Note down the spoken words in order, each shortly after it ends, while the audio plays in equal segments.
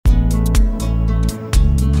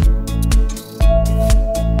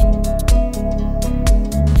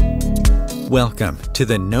Welcome to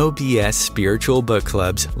the No BS Spiritual Book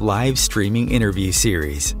Club's live streaming interview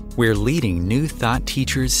series, where leading new thought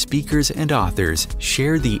teachers, speakers, and authors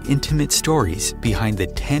share the intimate stories behind the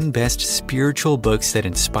 10 best spiritual books that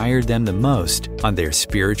inspired them the most on their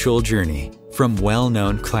spiritual journey. From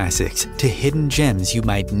well-known classics to hidden gems you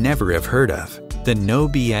might never have heard of, the No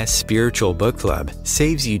BS Spiritual Book Club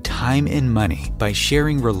saves you time and money by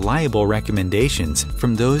sharing reliable recommendations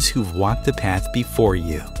from those who've walked the path before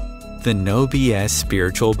you. The No BS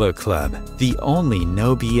Spiritual Book Club, the only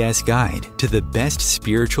no BS guide to the best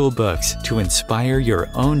spiritual books to inspire your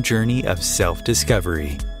own journey of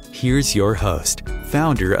self-discovery. Here's your host,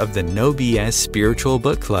 founder of the No BS Spiritual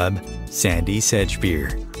Book Club, Sandie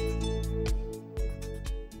Sedgbeer.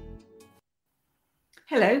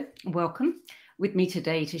 Hello, welcome. With me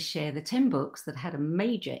today to share the 10 books that had a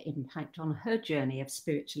major impact on her journey of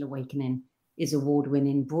spiritual awakening is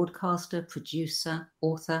award-winning broadcaster, producer,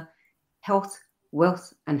 author, health,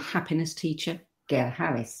 wealth, and happiness teacher, Gail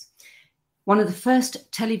Harris. One of the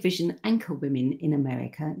first television anchor women in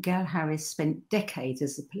America, Gail Harris spent decades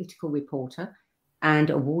as a political reporter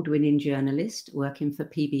and award-winning journalist working for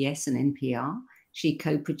PBS and NPR. She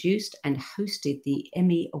co-produced and hosted the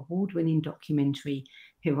Emmy award-winning documentary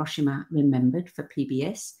Hiroshima Remembered for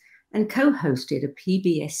PBS and co-hosted a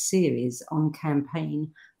PBS series on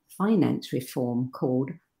campaign finance reform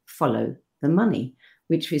called Follow the Money,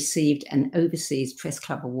 which received an Overseas Press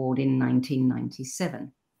Club Award in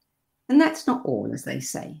 1997. And that's not all, as they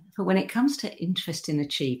say, for when it comes to interesting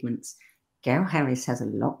achievements, Gail Harris has a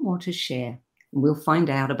lot more to share, and we'll find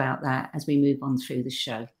out about that as we move on through the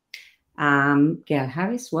show. Gail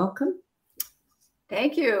Harris, welcome.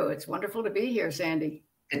 Thank you. It's wonderful to be here, Sandie.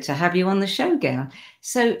 Good to have you on the show, Gail.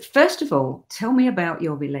 So first of all, tell me about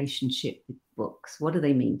your relationship with books. What do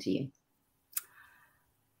they mean to you?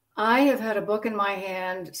 I have had a book in my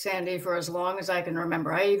hand, Sandie, for as long as I can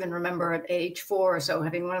remember. I even remember at age 4 or so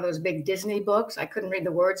having one of those big Disney books. I couldn't read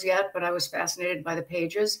the words yet, but I was fascinated by the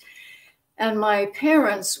pages. And my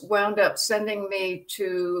parents wound up sending me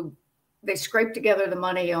they scraped together the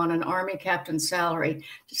money on an Army captain's salary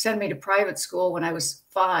to send me to private school when I was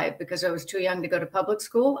 5 because I was too young to go to public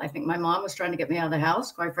school. I think my mom was trying to get me out of the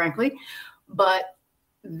house, quite frankly. But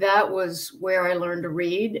that was where I learned to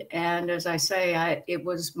read. And as I say, it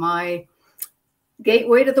was my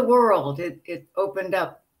gateway to the world. It opened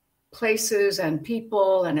up places and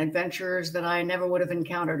people and adventures that I never would have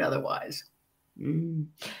encountered otherwise.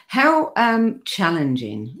 How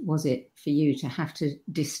challenging was it for you to have to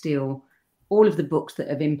distill all of the books that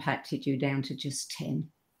have impacted you down to just 10?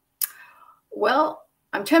 Well,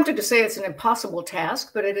 I'm tempted to say it's an impossible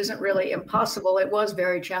task, but it isn't really impossible. It was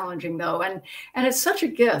very challenging, though. And it's such a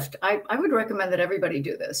gift. I would recommend that everybody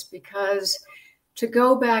do this, because to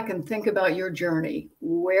go back and think about your journey,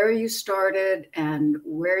 where you started and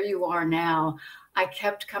where you are now, I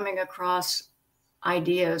kept coming across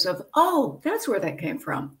ideas of, oh, that's where that came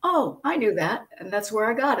from. Oh, I knew that. And that's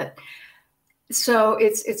where I got it. So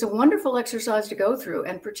it's a wonderful exercise to go through.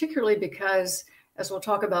 And particularly because, as we'll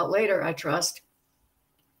talk about later, I trust,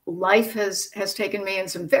 life has taken me in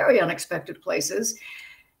some very unexpected places.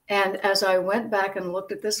 And as I went back and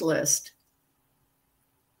looked at this list,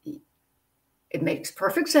 it makes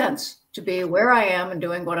perfect sense to be where I am and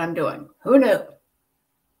doing what I'm doing. Who knew?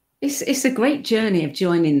 It's a great journey of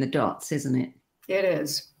joining the dots, isn't it? It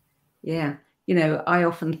is. Yeah. You know, I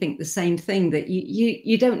often think the same thing, that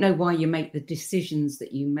you don't know why you make the decisions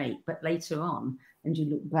that you make, but later on, and you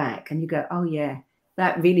look back and you go, oh yeah,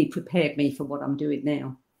 that really prepared me for what I'm doing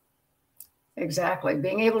now. Exactly.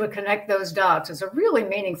 Being able to connect those dots is a really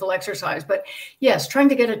meaningful exercise. But yes, trying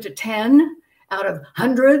to get it to 10 out of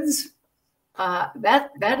hundreds,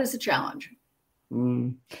 that is a challenge.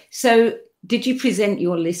 So did you present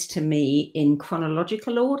your list to me in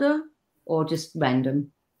chronological order or just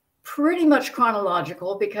random? Pretty much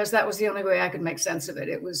chronological, because that was the only way I could make sense of it.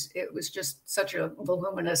 It was just such a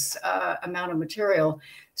voluminous amount of material.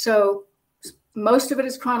 So most of it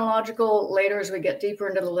is chronological. Later, as we get deeper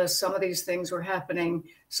into the list, some of these things were happening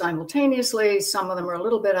simultaneously. Some of them are a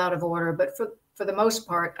little bit out of order, but for the most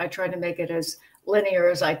part, I tried to make it as linear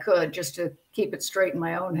as I could, just to keep it straight in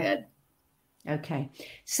my own head. Okay.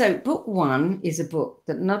 So book 1 is a book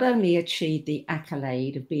that not only achieved the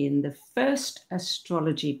accolade of being the first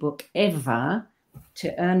astrology book ever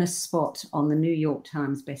to earn a spot on the New York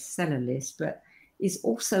Times bestseller list, but is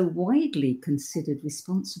also widely considered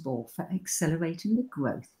responsible for accelerating the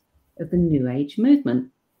growth of the New Age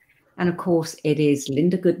movement. And of course, it is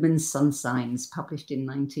Linda Goodman's Sun Signs, published in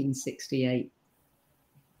 1968.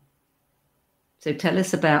 So tell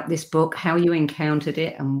us about this book, how you encountered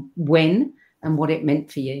it and when, and what it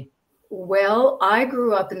meant for you. Well, I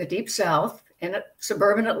grew up in the Deep South in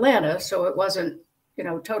suburban Atlanta, so it wasn't,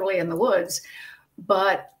 totally in the woods.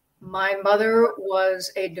 But my mother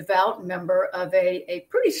was a devout member of a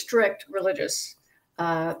pretty strict religious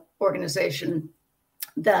organization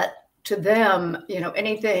that to them,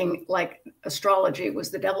 anything like astrology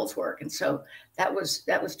was the devil's work. And so that was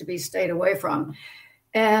to be stayed away from.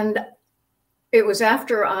 And it was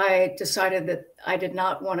after I decided that I did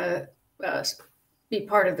not want to be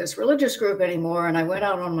part of this religious group anymore, and I went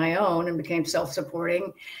out on my own and became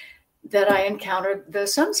self-supporting, that I encountered the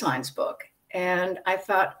Sun Signs book. And I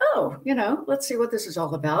thought, let's see what this is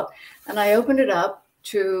all about. And I opened it up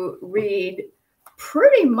to read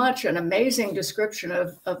pretty much an amazing description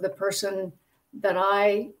of the person that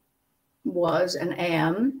I was and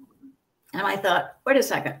am. And I thought, wait a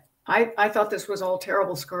second. I thought this was all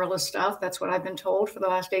terrible, scurrilous stuff. That's what I've been told for the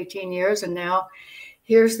last 18 years. And now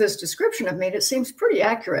here's this description of me that seems pretty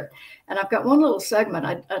accurate. And I've got one little segment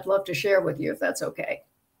I'd love to share with you, if that's okay.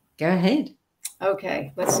 Go ahead.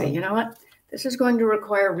 Okay, let's see. You know what? This is going to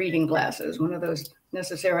require reading glasses, one of those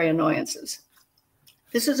necessary annoyances.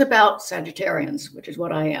 This is about Sagittarians, which is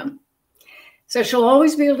what I am. So she'll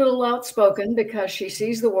always be a little outspoken because she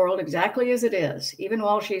sees the world exactly as it is, even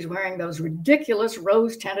while she's wearing those ridiculous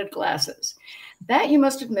rose-tinted glasses. That, you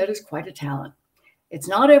must admit, is quite a talent. It's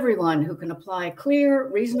not everyone who can apply clear,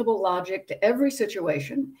 reasonable logic to every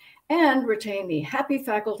situation and retain the happy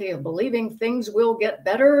faculty of believing things will get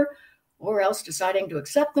better or else deciding to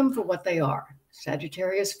accept them for what they are.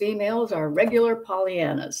 Sagittarius females are regular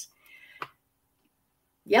Pollyannas.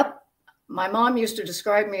 Yep, my mom used to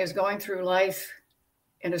describe me as going through life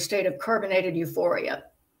in a state of carbonated euphoria.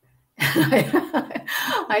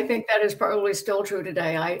 I think that is probably still true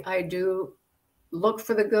today. I do look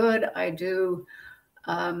for the good. I do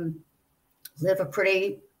live a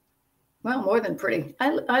pretty, well, more than pretty.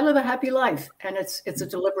 I live a happy life, and it's a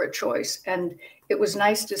deliberate choice. And it was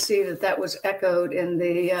nice to see that was echoed in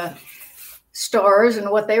the stars and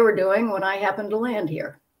what they were doing when I happened to land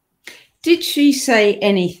here. Did she say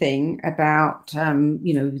anything about,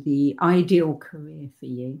 the ideal career for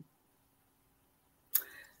you?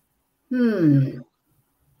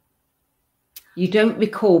 You don't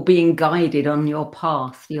recall being guided on your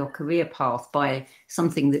path, your career path, by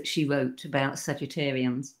something that she wrote about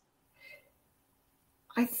Sagittarians?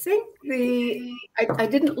 I think I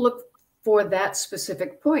didn't look for that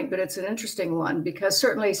specific point, but it's an interesting one because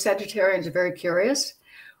certainly Sagittarians are very curious.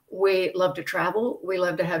 We love to travel. We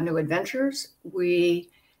love to have new adventures. We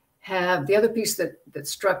have the other piece that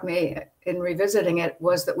struck me in revisiting it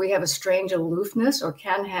was that we have a strange aloofness, or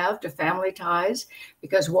can have, to family ties,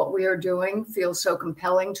 because what we are doing feels so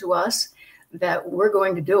compelling to us that we're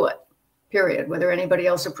going to do it, period, whether anybody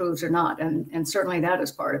else approves or not. And certainly that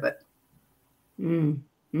is part of it.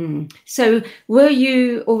 So were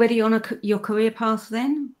you already on your career path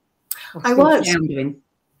then? I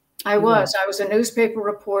was. I was a newspaper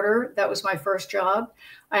reporter. That was my first job.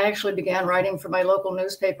 I actually began writing for my local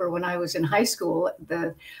newspaper when I was in high school.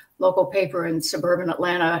 The local paper in suburban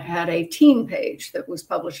Atlanta had a teen page that was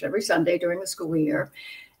published every Sunday during the school year.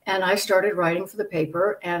 And I started writing for the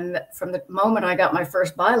paper. And from the moment I got my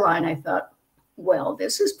first byline, I thought, well,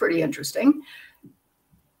 this is pretty interesting.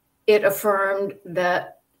 It affirmed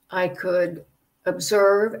that I could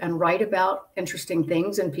observe and write about interesting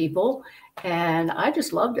things and people. And I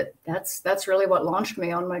just loved it. That's really what launched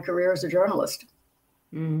me on my career as a journalist.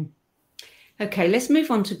 Okay, let's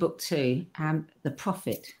move on to book 2, The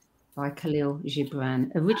Prophet by Khalil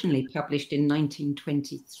Gibran, originally published in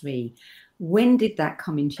 1923. When did that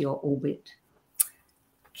come into your orbit?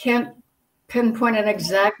 Can't pinpoint an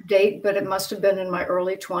exact date, but it must have been in my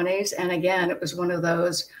early 20s. And again, it was one of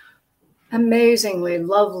those amazingly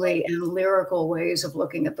lovely and lyrical ways of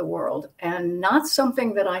looking at the world, and not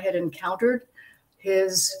something that I had encountered.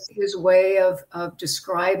 His way of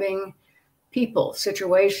describing people,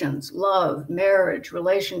 situations, love, marriage,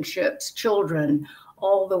 relationships, children,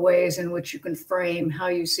 all the ways in which you can frame how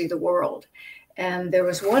you see the world. And there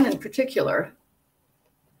was one in particular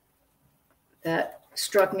that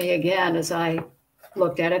struck me again as I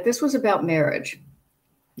looked at it. This was about marriage.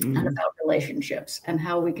 And about relationships and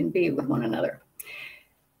how we can be with one another.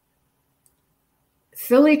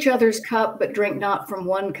 Fill each other's cup, but drink not from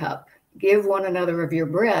one cup. Give one another of your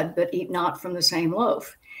bread, but eat not from the same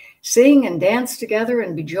loaf. Sing and dance together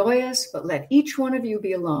and be joyous, but let each one of you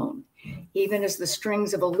be alone, even as the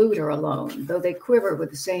strings of a lute are alone, though they quiver with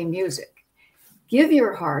the same music. Give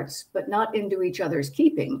your hearts, but not into each other's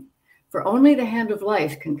keeping, for only the hand of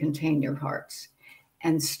life can contain your hearts.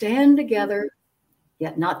 And stand together,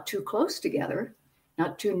 yet not too close together,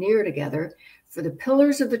 not too near together, For the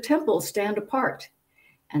pillars of the temple stand apart,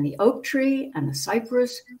 and the oak tree and the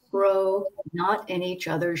cypress grow not in each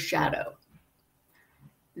other's shadow.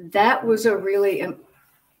 That was a really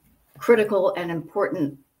critical and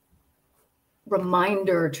important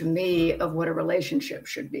reminder to me of what a relationship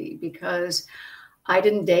should be, because I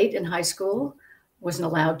didn't date in high school, wasn't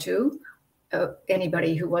allowed to,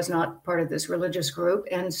 anybody who was not part of this religious group.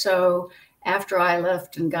 And so after I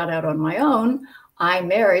left and got out on my own, I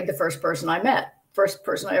married the first person I met, first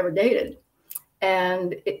person I ever dated.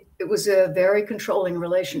 And it was a very controlling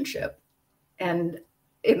relationship. And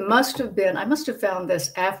it must have been, I must have found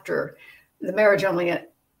this after the marriage only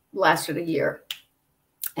lasted a year.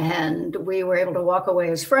 And we were able to walk away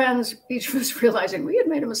as friends, each of us realizing we had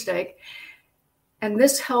made a mistake. And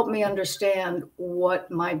this helped me understand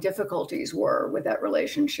what my difficulties were with that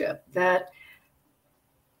relationship, that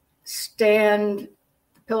the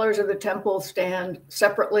pillars of the temple stand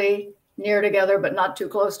separately, near together, but not too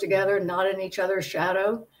close together, not in each other's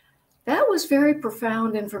shadow. That was very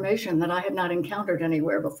profound information that I had not encountered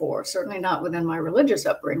anywhere before, certainly not within my religious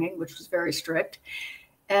upbringing, which was very strict.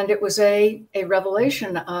 And it was a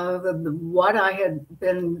revelation of what I had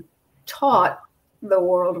been taught the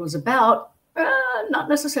world was about, not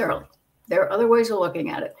necessarily. There are other ways of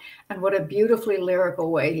looking at it. And what a beautifully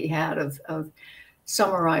lyrical way he had of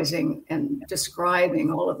summarizing and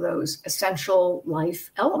describing all of those essential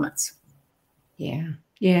life elements.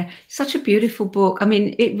 Yeah. Such a beautiful book. I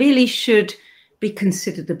mean, it really should be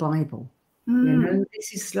considered the Bible.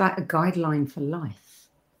 This is like a guideline for life.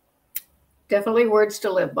 Definitely words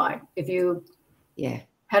to live by. If you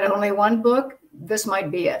had only one book, this might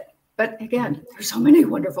be it. But again, there's so many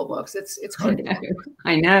wonderful books. It's hard.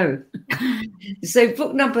 I know. So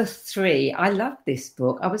book number 3, I love this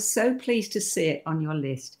book. I was so pleased to see it on your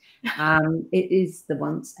list. It is The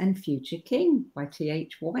Once and Future King by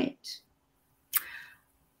T.H. White.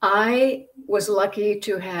 I was lucky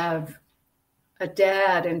to have a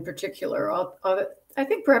dad in particular. I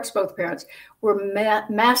think perhaps both parents were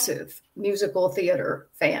massive musical theater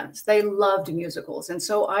fans. They loved musicals. And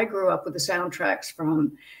so I grew up with the soundtracks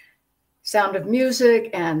from Sound of Music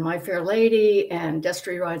and My Fair Lady and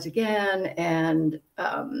Destiny Rides Again. And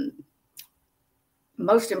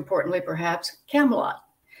most importantly, perhaps, Camelot.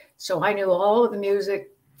 So I knew all of the music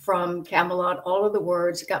from Camelot, all of the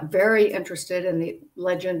words, got very interested in the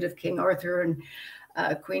legend of King Arthur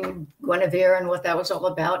and Queen Guinevere and what that was all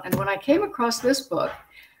about. And when I came across this book,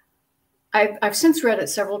 I've since read it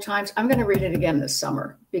several times. I'm going to read it again this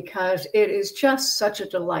summer because it is just such a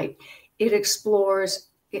delight. It explores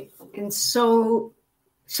it in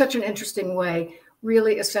such an interesting way,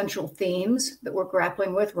 really essential themes that we're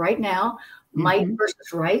grappling with right now. Might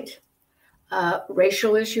versus right.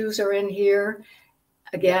 Racial issues are in here.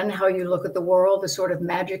 Again, how you look at the world, the sort of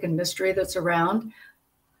magic and mystery that's around.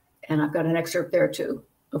 And I've got an excerpt there too.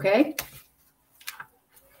 Okay?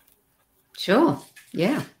 Sure.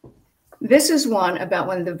 Yeah. This is one about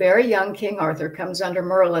when the very young King Arthur comes under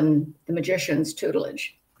Merlin, the magician's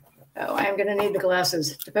tutelage. Oh, I am going to need the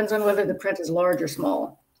glasses. Depends on whether the print is large or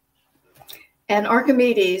small. And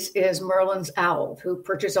Archimedes is Merlin's owl who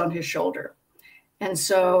perches on his shoulder. And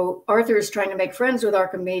so Arthur is trying to make friends with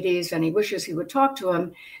Archimedes and he wishes he would talk to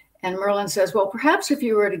him. And Merlin says, well, perhaps if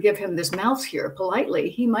you were to give him this mouse here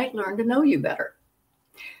politely, he might learn to know you better.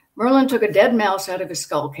 Merlin took a dead mouse out of his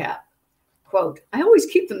skull cap. Quote, I always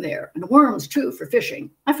keep them there, and worms too for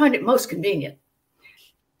fishing. I find it most convenient.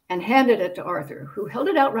 And handed it to Arthur, who held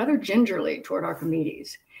it out rather gingerly toward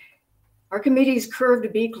Archimedes. Archimedes'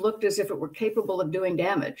 curved beak looked as if it were capable of doing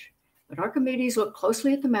damage. But Archimedes looked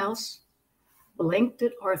closely at the mouse, blinked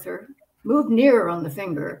at Arthur, moved nearer on the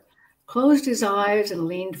finger, closed his eyes and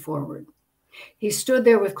leaned forward. He stood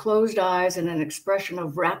there with closed eyes and an expression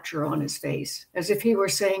of rapture on his face, as if he were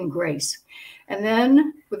saying grace. And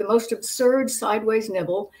then, with the most absurd sideways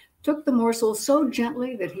nibble, took the morsel so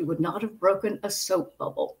gently that he would not have broken a soap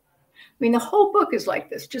bubble. I mean, the whole book is like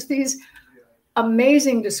this, just these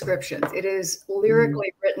amazing descriptions. It is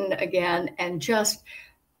lyrically written again and just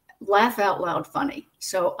laugh out loud funny.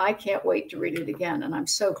 So I can't wait to read it again. And I'm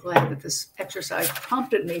so glad that this exercise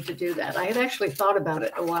prompted me to do that. I had actually thought about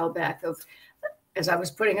it a while back as I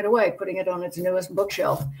was putting it away, putting it on its newest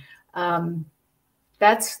bookshelf.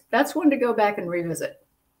 That's one to go back and revisit.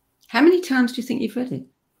 How many times do you think you've read it?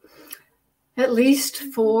 At least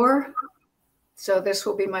 4. So this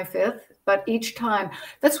will be my 5th. But each time,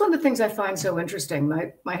 that's one of the things I find so interesting.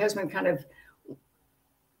 My husband kind of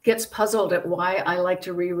gets puzzled at why I like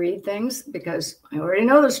to reread things because I already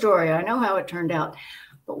know the story. I know how it turned out.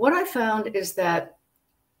 But what I found is that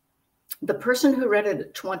the person who read it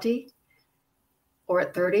at 20 or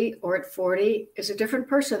at 30 or at 40 is a different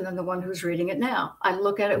person than the one who's reading it now. I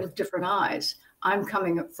look at it with different eyes. I'm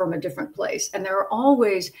coming from a different place. And there are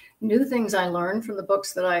always new things I learn from the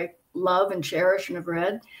books that I love and cherish and have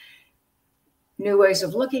read. New ways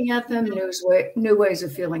of looking at them, new ways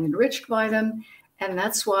of feeling enriched by them. And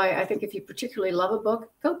that's why I think if you particularly love a book,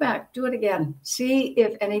 go back, do it again. See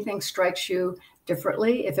if anything strikes you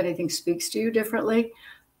differently, if anything speaks to you differently.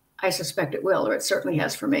 I suspect it will, or it certainly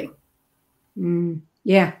has for me.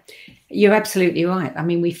 Yeah, you're absolutely right. I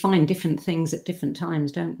mean, we find different things at different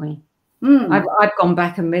times, don't we? I've gone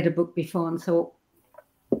back and read a book before and thought,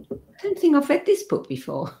 I don't think I've read this book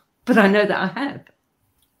before, but I know that I have.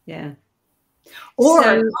 Yeah. Or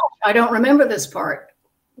I don't remember this part.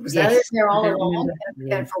 Was that in there all along?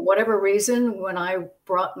 Yeah. And for whatever reason, when I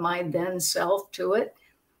brought my then self to it,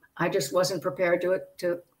 I just wasn't prepared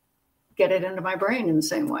to get it into my brain in the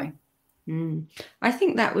same way. I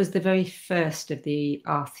think that was the very first of the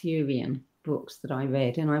Arthurian books that I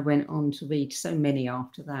read, and I went on to read so many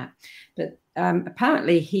after that. But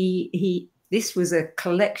apparently this was a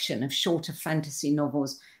collection of shorter fantasy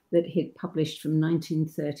novels that he'd published from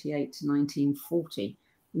 1938 to 1940.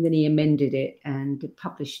 And then he amended it and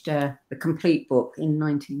published the complete book in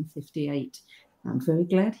 1958. I'm very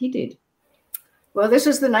glad he did. Well, this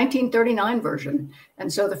is the 1939 version.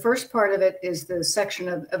 And so the first part of it is the section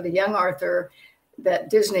of the young Arthur that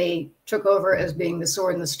Disney took over as being the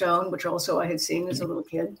Sword and the Stone, which also I had seen as a little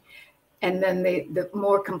kid. And then the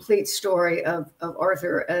more complete story of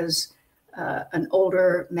Arthur as an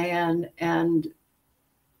older man and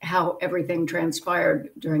how everything transpired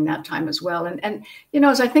during that time as well. And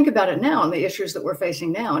as I think about it now and the issues that we're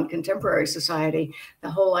facing now in contemporary society,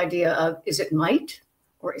 the whole idea of, is it might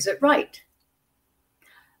or is it right?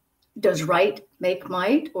 Does right make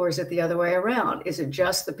might, or is it the other way around? Is it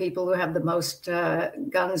just the people who have the most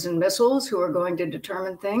guns and missiles who are going to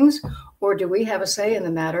determine things? Or do we have a say in the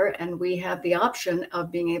matter and we have the option of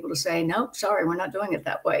being able to say, no, sorry, we're not doing it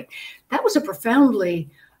that way? That was a profoundly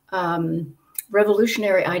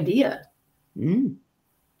revolutionary idea.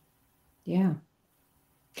 Yeah.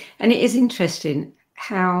 And it is interesting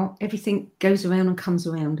how everything goes around and comes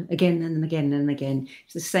around again and again and again.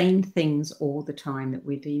 It's the same things all the time that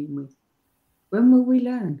we're dealing with. When will we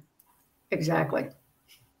learn? Exactly.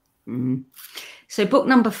 So book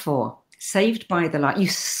number 4, Saved by the Light. You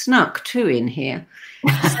snuck 2 in here.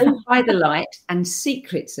 Saved by the Light and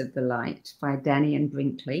Secrets of the Light by Dannian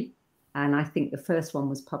Brinkley. And I think the first one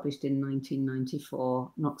was published in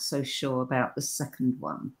 1994. Not so sure about the second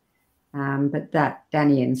one. But that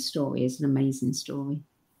Dannian's story is an amazing story.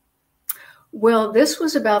 Well, this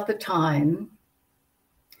was about the time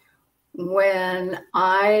when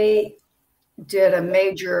I did a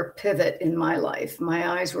major pivot in my life.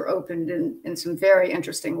 My eyes were opened in some very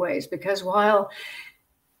interesting ways, because while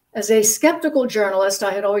as a skeptical journalist,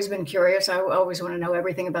 I had always been curious. I always want to know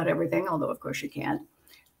everything about everything, although of course you can't.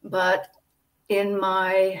 But in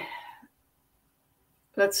my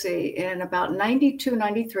in about 92,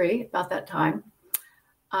 93, about that time,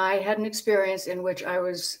 I had an experience in which I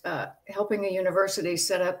was helping a university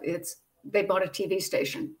set up they bought a TV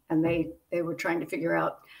station, and they were trying to figure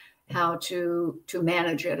out how to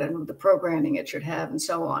manage it and the programming it should have and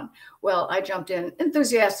so on. Well, I jumped in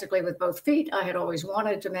enthusiastically with both feet. I had always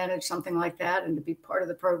wanted to manage something like that and to be part of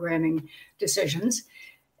the programming decisions.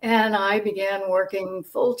 And I began working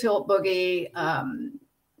full tilt boogie,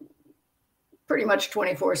 pretty much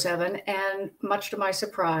 24/7. And much to my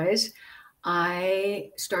surprise,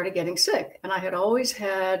 I started getting sick. And I had always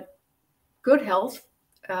had good health,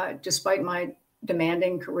 despite my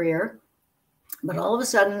demanding career. But all of a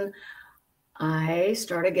sudden, I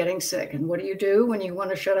started getting sick. And what do you do when you want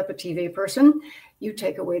to shut up a TV person? You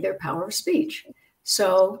take away their power of speech.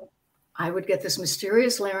 So I would get this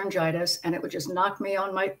mysterious laryngitis, and it would just knock me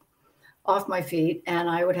off my feet, and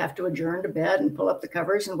I would have to adjourn to bed and pull up the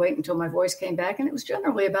covers and wait until my voice came back. And it was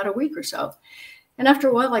generally about a week or so. And after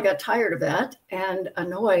a while, I got tired of that and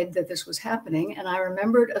annoyed that this was happening. And I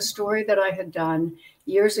remembered a story that I had done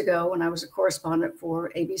years ago when I was a correspondent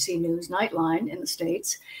for ABC News Nightline in the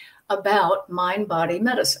States about mind-body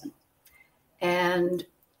medicine. And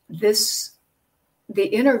the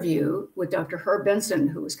interview with Dr. Herb Benson,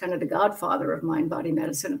 who was kind of the godfather of mind-body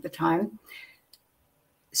medicine at the time,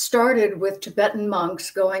 started with Tibetan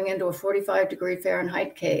monks going into a 45-degree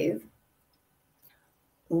Fahrenheit cave,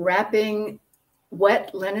 wrapping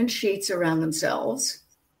wet linen sheets around themselves,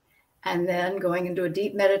 and then going into a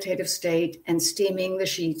deep meditative state and steaming the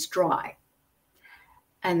sheets dry.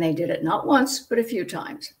 And they did it not once, but a few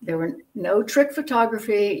times. There were no trick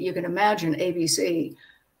photography. You can imagine ABC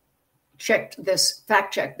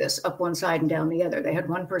fact checked this up one side and down the other. They had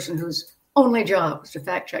one person whose only job was to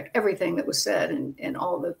fact check everything that was said and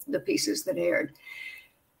all the pieces that aired.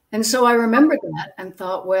 And so I remembered that and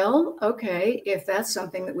thought, well, okay, if that's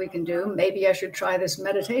something that we can do, maybe I should try this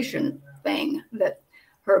meditation thing that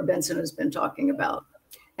Herb Benson has been talking about.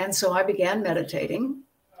 And so I began meditating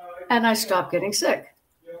and I stopped getting sick.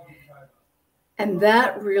 And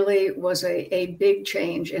that really was a big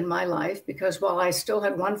change in my life, because while I still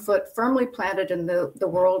had one foot firmly planted in the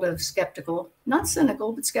world of skeptical, not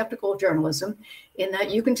cynical, but skeptical journalism, in that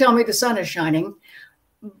you can tell me the sun is shining,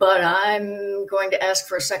 but I'm going to ask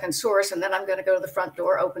for a second source, and then I'm going to go to the front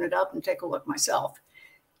door, open it up, and take a look myself.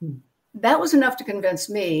 That was enough to convince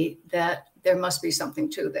me that there must be something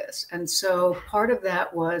to this. And so part of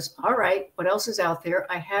that was, all right, what else is out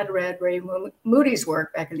there? I had read Ray Moody's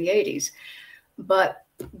work back in the 80s. But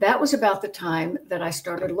that was about the time that I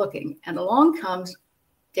started looking. And along comes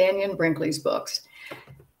Dannion Brinkley's books.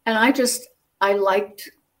 And I liked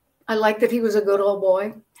that he was a good old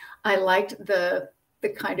boy. I liked the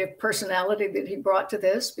kind of personality that he brought to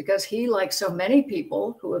this, because he, like so many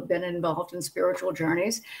people who have been involved in spiritual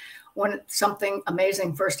journeys, when something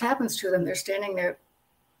amazing first happens to them, they're standing there,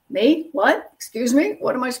 me? What? Excuse me?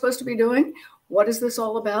 What am I supposed to be doing? What is this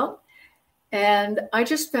all about? And I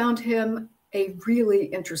just found him a really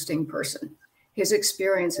interesting person. His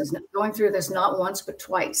experiences going through this not once, but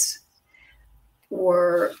twice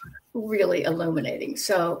were really illuminating.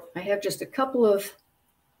 So I have just a couple of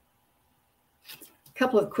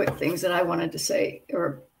quick things that I wanted to say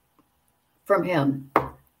from him.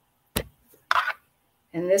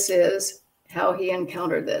 And this is how he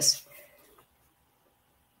encountered this.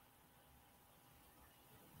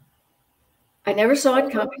 I never saw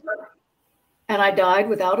it coming, and I died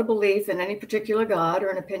without a belief in any particular God or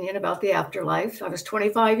an opinion about the afterlife. I was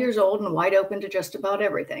 25 years old and wide open to just about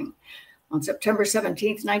everything. On September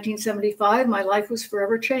 17th, 1975, my life was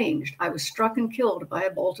forever changed. I was struck and killed by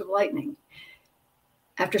a bolt of lightning.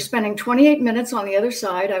 After spending 28 minutes on the other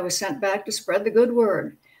side, I was sent back to spread the good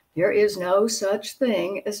word. There is no such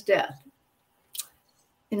thing as death.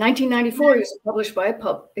 In 1994,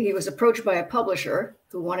 he was approached by a publisher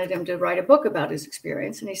who wanted him to write a book about his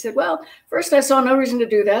experience. And he said, well, first, I saw no reason to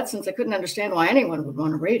do that, since I couldn't understand why anyone would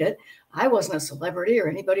want to read it. I wasn't a celebrity or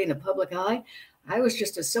anybody in the public eye. I was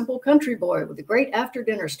just a simple country boy with a great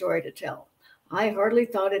after-dinner story to tell. I hardly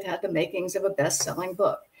thought it had the makings of a best-selling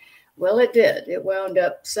book. Well, it did. It wound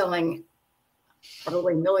up selling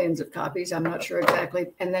probably millions of copies. I'm not sure exactly.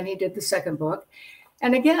 And then he did the second book.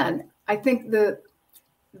 And again, I think the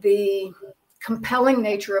compelling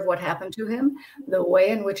nature of what happened to him, the way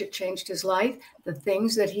in which it changed his life, the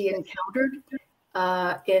things that he encountered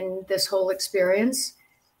in this whole experience,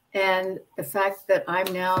 and the fact that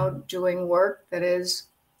I'm now doing work that is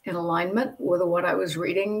in alignment with what I was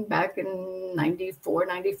reading back in 94,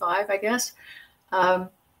 95, I guess.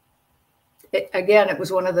 It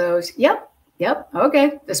was one of those, yep,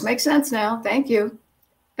 okay, this makes sense now, thank you.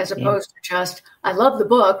 As opposed to just, I love the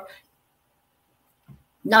book,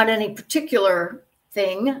 not any particular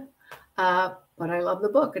thing, but I love the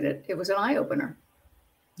book, and it was an eye-opener.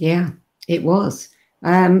 Yeah, it was.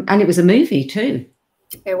 And it was a movie too.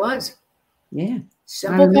 It was. Yeah.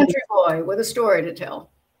 Simple country boy with a story to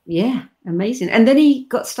tell. Yeah, amazing. And then he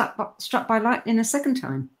got struck by lightning a second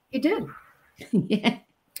time. He did. Yeah.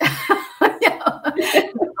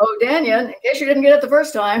 Oh, Dannion, in case you didn't get it the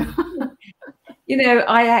first time. You know,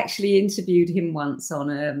 I actually interviewed him once on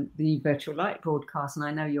the Virtual Light broadcast, and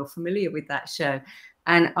I know you're familiar with that show.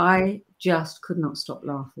 And I just could not stop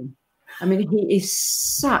laughing. I mean, he is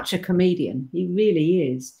such a comedian. He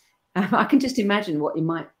really is. I can just imagine what he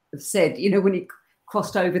might have said, you know, when he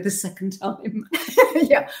crossed over the second time.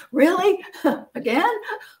 Yeah, really? Again?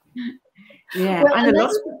 Yeah, well, and a lot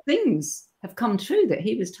of things have come true that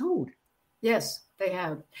he was told. Yes, they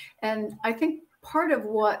have. And I think part of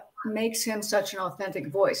what makes him such an authentic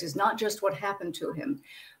voice is not just what happened to him,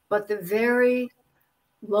 but the very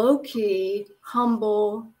low-key,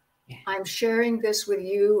 humble, I'm sharing this with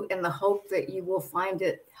you in the hope that you will find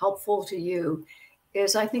it helpful to you,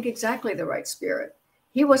 is, I think, exactly the right spirit.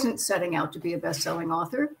 He wasn't setting out to be a best-selling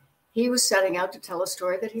author. He was setting out to tell a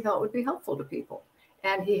story that he thought would be helpful to people.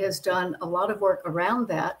 And he has done a lot of work around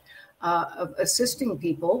that, of assisting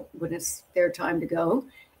people when it's their time to go.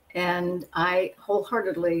 And I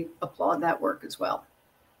wholeheartedly applaud that work as well.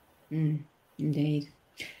 Indeed.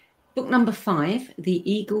 Book number 5,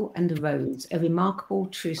 The Eagle and the Rose, a remarkable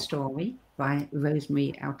true story by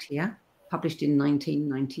Rosemary Altea, published in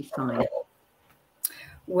 1995.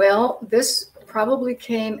 Well, this probably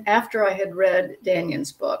came after I had read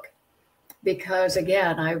Dannion's book. because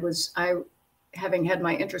again, having had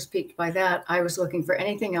my interest piqued by that, I was looking for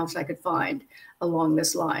anything else I could find along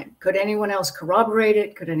this line. Could anyone else corroborate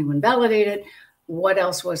it? Could anyone validate it? What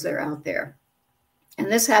else was there out there?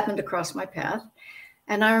 And this happened to cross my path.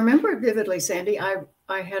 And I remember vividly, Sandie,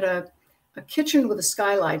 I had a kitchen with a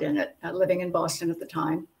skylight in it, living in Boston at the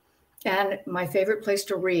time. And my favorite place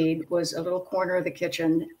to read was a little corner of the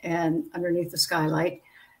kitchen and underneath the skylight.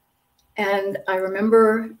 And I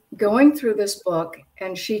remember going through this book,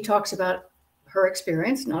 and she talks about her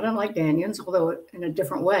experience, not unlike Danion's, although in a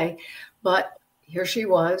different way. But here she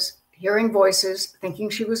was, hearing voices, thinking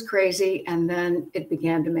she was crazy, and then it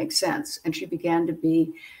began to make sense. And she began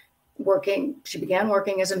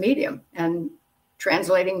working as a medium and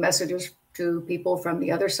translating messages to people from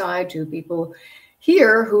the other side, to people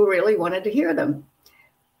here who really wanted to hear them.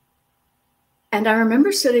 And I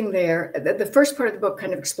remember sitting there, the first part of the book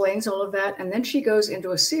kind of explains all of that. And then she goes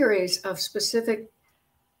into a series of specific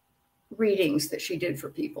readings that she did for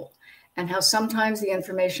people, and how sometimes the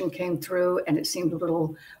information came through and it seemed a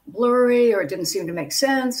little blurry, or it didn't seem to make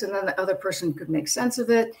sense. And then the other person could make sense of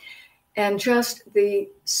it. And just the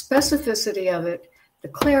specificity of it, the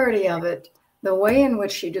clarity of it, the way in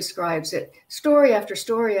which she describes it, story after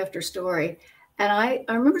story after story. And I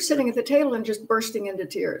remember sitting at the table and just bursting into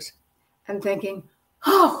tears and thinking,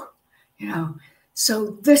 oh,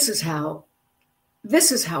 so this is how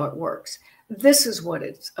it works. This is what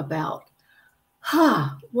it's about.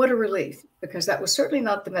 What a relief, because that was certainly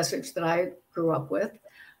not the message that I grew up with.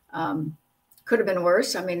 Could have been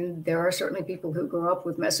worse. I mean, there are certainly people who grew up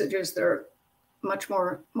with messages that are much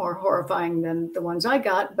more horrifying than the ones I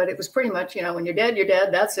got, but it was pretty much, when you're dead,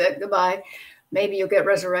 that's it, goodbye. Maybe you'll get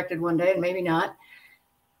resurrected one day and maybe not.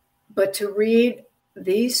 But to read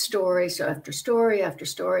these stories after story after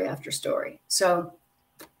story after story. So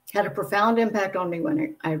had a profound impact on me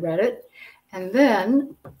when I read it. And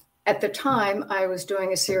then at the time, I was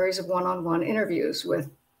doing a series of one-on-one interviews with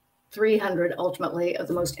 300 ultimately of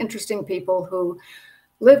the most interesting people who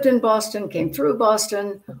lived in Boston, came through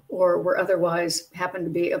Boston, or were otherwise happened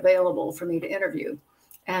to be available for me to interview.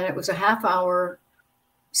 And it was a half-hour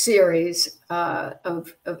series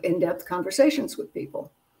of in-depth conversations with people.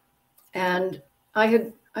 And I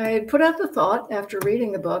had put out the thought after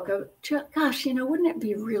reading the book of, gosh, wouldn't it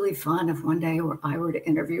be really fun if one day I were to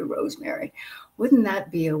interview Rosemary? Wouldn't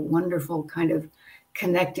that be a wonderful kind of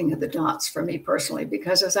connecting of the dots for me personally?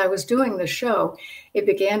 Because as I was doing the show, it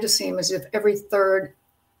began to seem as if every third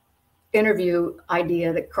interview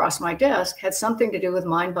idea that crossed my desk had something to do with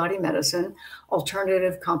mind-body medicine,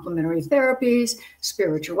 alternative complementary therapies,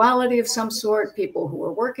 spirituality of some sort, people who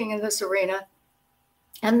were working in this arena.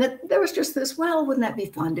 And that there was just this, well, wouldn't that be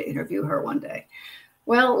fun to interview her one day?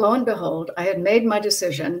 Well, lo and behold, I had made my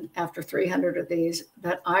decision after 300 of these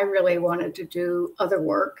that I really wanted to do other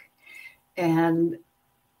work, and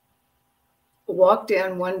walked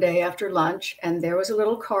in one day after lunch, and there was a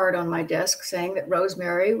little card on my desk saying that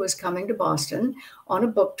Rosemary was coming to Boston on a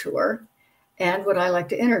book tour, and would I like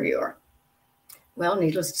to interview her? Well,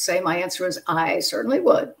 needless to say, my answer was, I certainly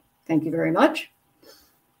would. Thank you very much.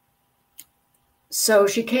 So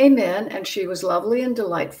she came in, and she was lovely and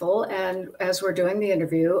delightful. And as we're doing the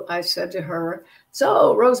interview, I said to her,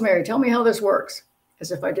 so Rosemary, tell me how this works,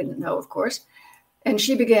 as if I didn't know, of course. And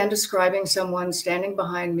she began describing someone standing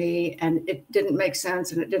behind me, and it didn't make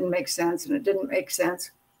sense, and it didn't make sense, and it didn't make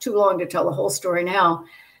sense. Too long to tell the whole story now.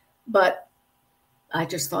 But I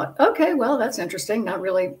just thought, okay, well, that's interesting. Not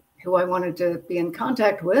really who I wanted to be in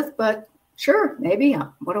contact with, but sure, maybe.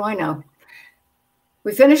 What do I know?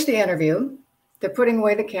 We finished the interview. They're putting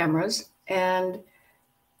away the cameras and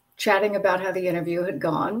chatting about how the interview had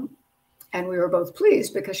gone. And we were both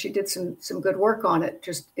pleased because she did some good work on it,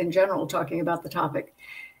 just in general, talking about the topic.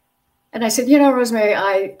 And I said, Rosemary,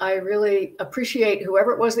 I really appreciate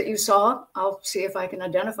whoever it was that you saw. I'll see if I can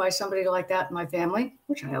identify somebody like that in my family,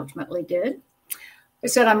 which I ultimately did. I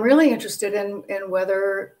said, I'm really interested in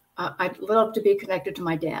whether I'd love to be connected to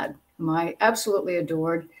my dad, whom I absolutely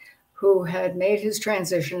adored, who had made his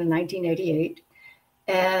transition in 1988.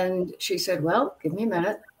 And she said, well, give me a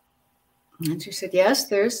minute. And she said, yes,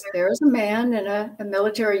 there's a man in a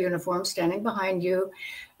military uniform standing behind you,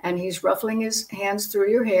 and he's ruffling his hands through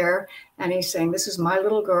your hair, and he's saying, this is my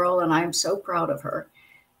little girl, and I'm so proud of her.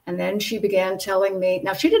 And then she began telling me,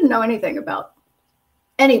 now she didn't know anything about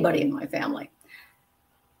anybody in my family.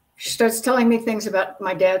 She starts telling me things about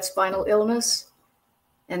my dad's final illness.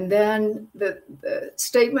 And then the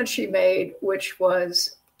statement she made, which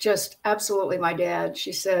was just absolutely my dad,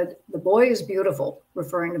 she said, the boy is beautiful,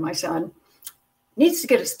 referring to my son, needs to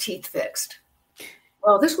get his teeth fixed.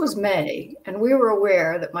 Well, this was May, and we were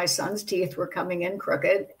aware that my son's teeth were coming in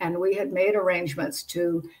crooked, and we had made arrangements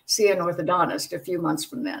to see an orthodontist a few months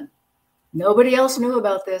from then. Nobody else knew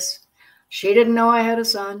about this. She didn't know I had a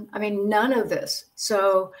son. I mean, none of this.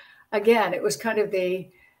 So again, it was kind of the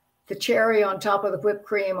cherry on top of the whipped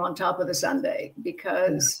cream on top of the sundae,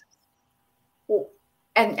 because,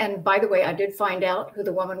 and by the way, I did find out who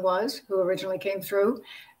the woman was who originally came through,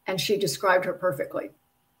 and she described her perfectly.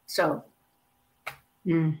 So.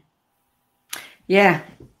 Yeah,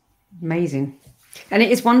 amazing. And it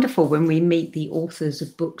is wonderful when we meet the authors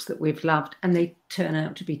of books that we've loved and they turn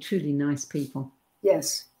out to be truly nice people.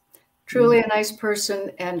 Yes, truly a nice person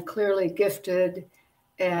and clearly gifted.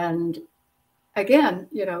 And again,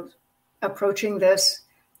 you know, approaching this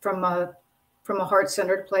from a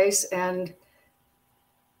heart-centered place and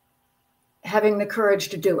having the courage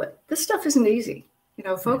to do it. This stuff isn't easy. You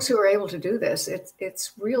know, folks who are able to do this,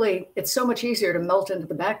 it's so much easier to melt into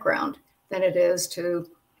the background than it is to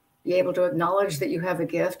be able to acknowledge that you have a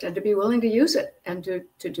gift and to be willing to use it and to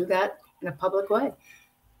do that in a public way.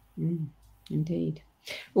 Indeed.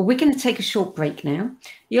 Well, we're going to take a short break now.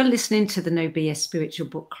 You're listening to the No BS Spiritual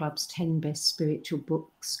Book Club's 10 Best Spiritual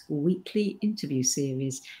Books weekly interview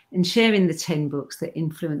series, and sharing the 10 books that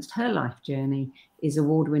influenced her life journey is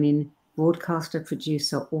award-winning broadcaster,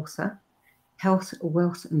 producer, author, health,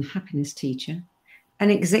 wealth and happiness teacher,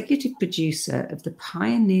 and executive producer of the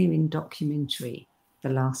pioneering documentary, The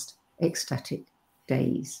Last Ecstatic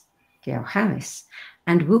Days, Gail Harris.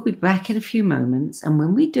 And we'll be back in a few moments. And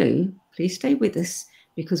when we do, please stay with us,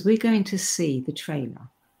 because we're going to see the trailer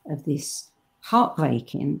of this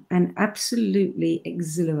heartbreaking and absolutely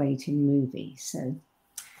exhilarating movie. So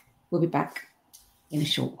we'll be back in a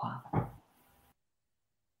short while.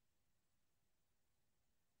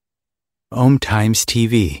 OMTimes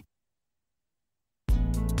TV.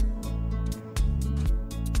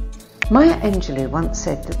 Maya Angelou once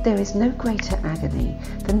said that there is no greater agony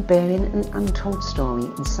than bearing an untold story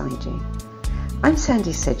inside you. I'm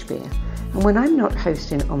Sandie Sedgbeer, and when I'm not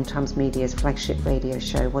hosting OMTimes Media's flagship radio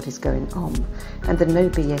show What Is Going On and the No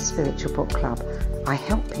BS Spiritual Book Club, I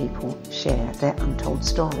help people share their untold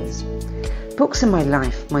stories. Books are my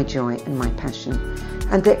life, my joy and my passion,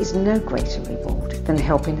 and there is no greater reward than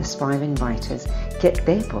helping aspiring writers get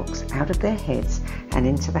their books out of their heads and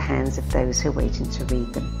into the hands of those who are waiting to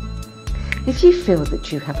read them. If you feel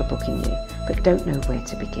that you have a book in you but don't know where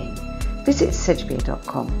to begin, visit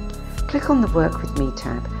Sedgbeer.com. Click on the Work With Me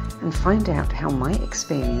tab and find out how my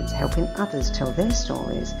experience helping others tell their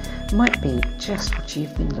stories might be just what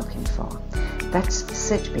you've been looking for. That's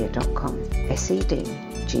Sedgbeer.com,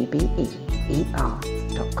 SEDGBEER.com.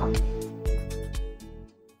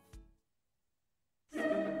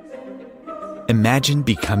 Imagine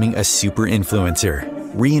becoming a super influencer.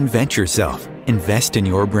 Reinvent yourself, invest in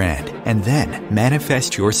your brand, and then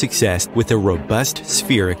manifest your success with a robust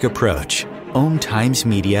spheric approach. OMTimes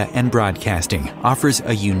Media and Broadcasting offers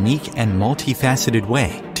a unique and multifaceted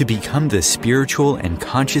way to become the spiritual and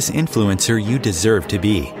conscious influencer you deserve to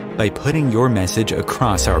be by putting your message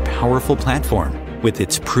across our powerful platform with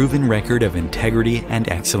its proven record of integrity and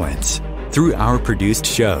excellence. Through our produced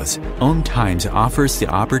shows, OMTimes offers the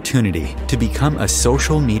opportunity to become a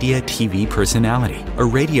social media TV personality, a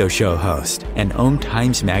radio show host, an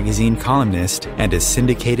OMTimes magazine columnist, and a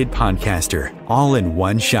syndicated podcaster, all in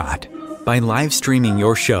one shot. By live streaming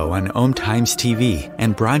your show on OMTimes TV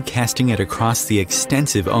and broadcasting it across the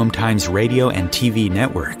extensive OMTimes radio and TV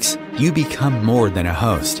networks, you become more than a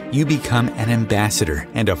host. You become an ambassador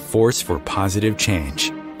and a force for positive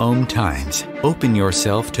change. OMTimes. Open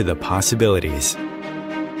yourself to the possibilities.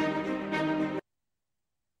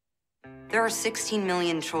 There are 16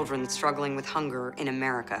 million children struggling with hunger in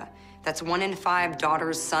America. That's 1 in 5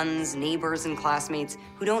 daughters, sons, neighbors, and classmates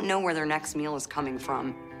who don't know where their next meal is coming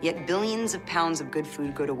from. Yet billions of pounds of good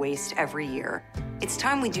food go to waste every year. It's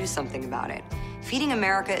time we do something about it. Feeding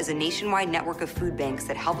America is a nationwide network of food banks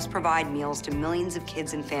that helps provide meals to millions of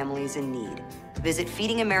kids and families in need. Visit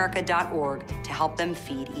feedingamerica.org to help them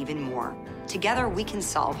feed even more. Together, we can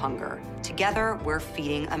solve hunger. Together, we're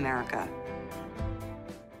feeding America.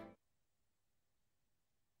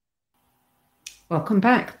 Welcome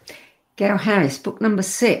back. Gail Harris, book number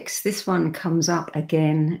 6. This one comes up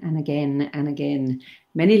again and again and again.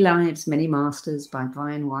 Many Lives, Many Masters by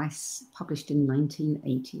Brian Weiss, published in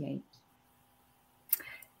 1988.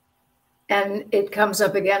 And it comes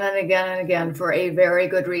up again and again and again for a very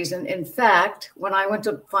good reason. In fact, when I went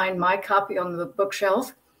to find my copy on the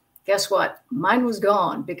bookshelf, guess what? Mine was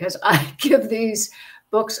gone, because I give these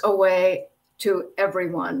books away to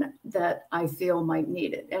everyone that I feel might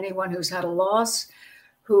need it. Anyone who's had a loss,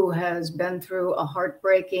 who has been through a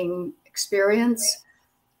heartbreaking experience,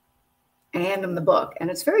 I hand him the book. And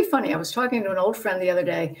it's very funny. I was talking to an old friend the other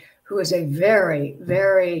day who is a very,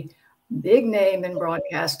 very big name in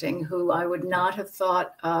broadcasting, who I would not have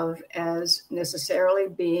thought of as necessarily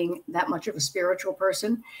being that much of a spiritual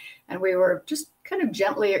person. And we were just kind of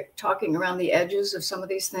gently talking around the edges of some of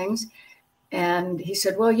these things. And he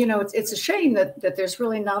said, well, it's a shame that there's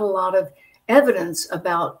really not a lot of evidence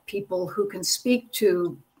about people who can speak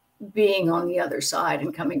to being on the other side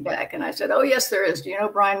and coming back. And I said, oh, yes, there is. Do you know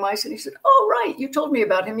Brian Weiss? And he said, oh, right. You told me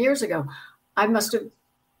about him years ago. I must have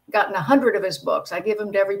gotten 100 of his books. I give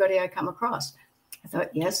them to everybody I come across. I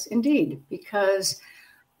thought, yes, indeed, because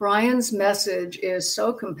Brian's message is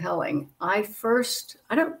so compelling. I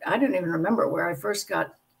don't even remember where I first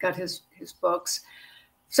got his books,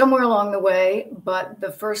 somewhere along the way, but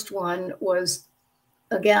the first one was,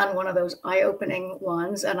 again, one of those eye-opening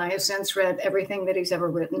ones, and I have since read everything that he's ever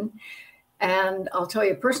written. And I'll tell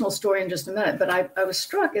you a personal story in just a minute, but I was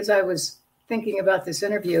struck as I was thinking about this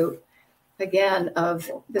interview again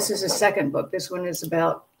this is his second book. This one is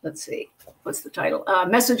about, let's see, what's the title?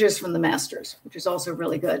 Messages from the Masters, which is also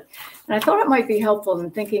really good. And I thought it might be helpful in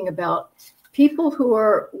thinking about people who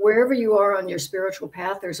are, wherever you are on your spiritual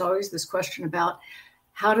path, there's always this question about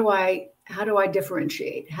how do I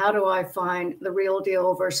differentiate? How do I find the real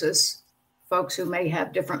deal versus folks who may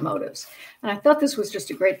have different motives? And I thought this was just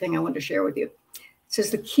a great thing I wanted to share with you. It says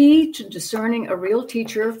the key to discerning a real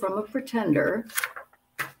teacher from a pretender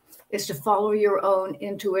is to follow your own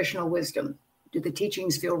intuitional wisdom. Do the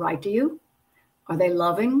teachings feel right to you? Are they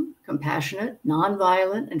loving, compassionate,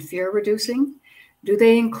 nonviolent, and fear-reducing? Do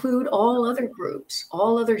they include all other groups,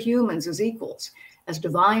 all other humans as equals, as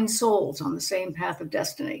divine souls on the same path of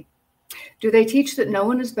destiny? Do they teach that no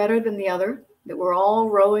one is better than the other, that we're all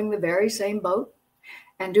rowing the very same boat?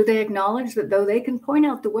 And do they acknowledge that though they can point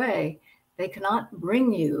out the way, they cannot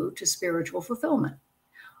bring you to spiritual fulfillment?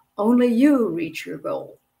 Only you reach your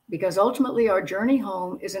goal, because ultimately our journey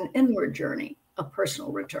home is an inward journey, a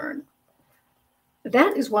personal return.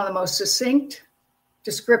 That is one of the most succinct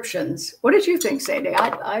descriptions. What did you think, Sandie?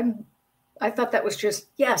 I thought that was just,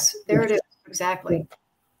 yes, there it is, exactly.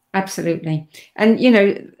 Absolutely.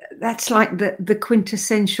 And, that's like the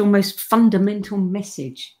quintessential, most fundamental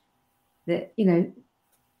message that,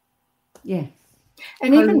 yeah.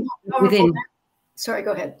 And even within. Sorry,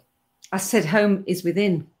 go ahead. I said home is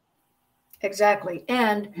within. Exactly.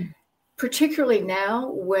 And particularly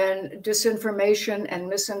now when disinformation and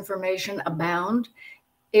misinformation abound,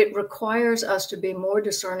 it requires us to be more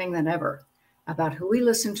discerning than ever about who we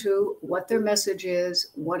listen to, what their message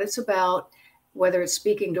is, what it's about, whether it's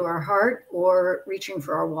speaking to our heart or reaching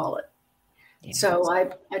for our wallet. Yes. So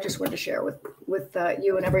I just wanted to share with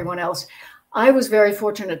you and everyone else. I was very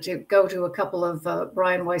fortunate to go to a couple of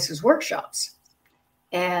Brian Weiss's workshops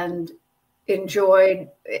and enjoyed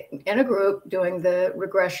in a group doing the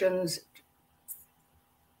regressions,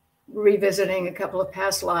 revisiting a couple of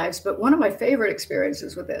past lives. But one of my favorite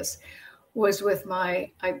experiences with this was with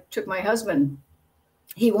I took my husband.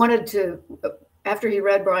 He wanted to, after he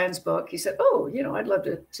read Brian's book, he said, oh, I'd love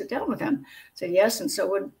to sit down with him. I said, yes. And so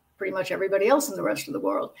would pretty much everybody else in the rest of the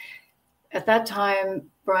world. At that time,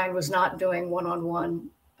 Brian was not doing one-on-one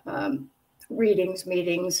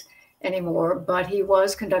meetings anymore, but he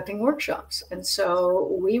was conducting workshops. And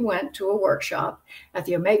so we went to a workshop at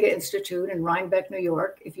the Omega Institute in Rhinebeck, New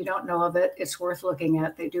York. If you don't know of it, it's worth looking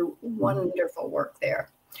at. They do wonderful work there.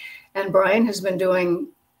 And Brian has been doing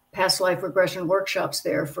past life regression workshops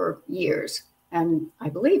there for years. And I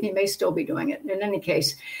believe he may still be doing it. In any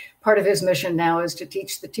case, part of his mission now is to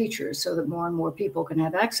teach the teachers so that more and more people can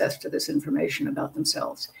have access to this information about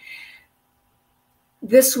themselves.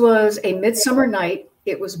 This was a midsummer night.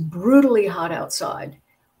 It was brutally hot outside.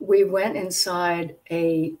 We went inside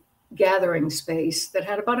a gathering space that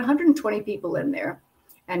had about 120 people in there.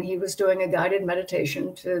 And he was doing a guided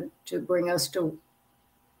meditation to bring us to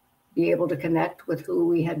be able to connect with who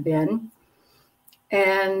we had been.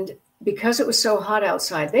 And because it was so hot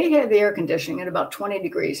outside, they had the air conditioning at about 20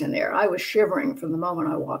 degrees in there. I was shivering from the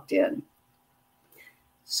moment I walked in.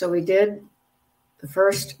 So we did the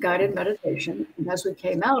first guided meditation. And as we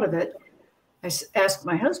came out of it, I asked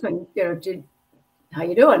my husband, how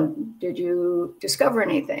you doing? Did you discover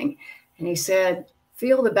anything? And he said,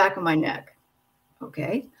 feel the back of my neck.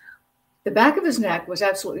 Okay. The back of his neck was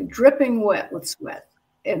absolutely dripping wet with sweat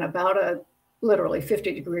in about a literally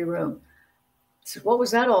 50-degree room. I said, what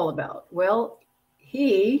was that all about? Well,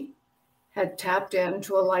 he had tapped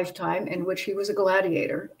into a lifetime in which he was a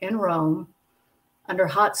gladiator in Rome under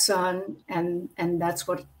hot sun. And that's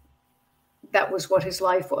what that was what his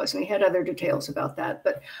life was. And he had other details about that,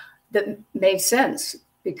 but that made sense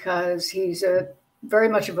because he's very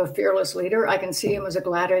much of a fearless leader. I can see him as a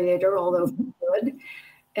gladiator, although good.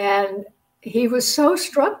 And he was so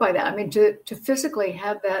struck by that. I mean, to physically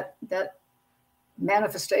have that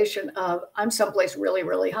manifestation of I'm someplace really,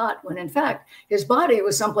 really hot, when in fact his body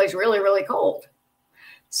was someplace really, really cold.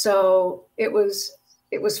 So it was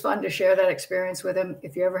fun to share that experience with him.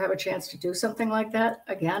 If you ever have a chance to do something like that,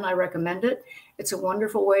 again, I recommend it. It's a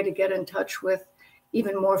wonderful way to get in touch with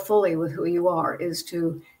even more fully with who you are, is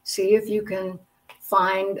to see if you can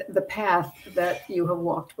find the path that you have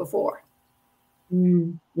walked before.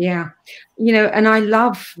 Yeah. And I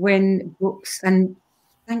love when books, and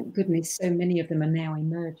thank goodness so many of them are now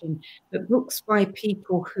emerging, but books by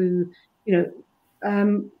people who,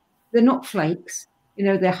 they're not flakes,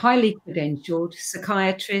 they're highly credentialed,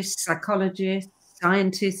 psychiatrists, psychologists,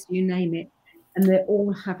 scientists, you name it, and they're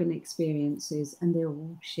all having experiences and they're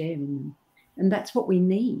all sharing them. And that's what we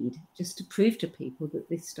need, just to prove to people that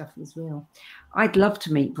this stuff is real. I'd love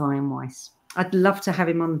to meet Brian Weiss. I'd love to have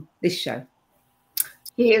him on this show.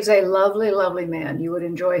 He is a lovely, lovely man. You would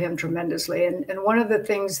enjoy him tremendously. And one of the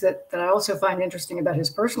things that I also find interesting about his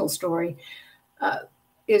personal story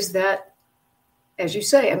is that, as you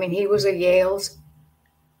say, I mean, he was a Yale's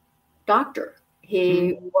doctor.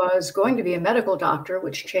 He was going to be a medical doctor,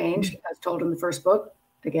 which changed, as told in the first book,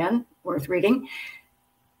 again, worth reading.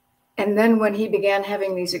 And then when he began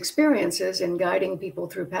having these experiences and guiding people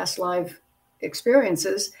through past life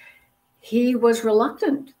experiences, he was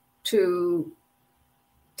reluctant to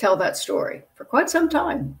tell that story for quite some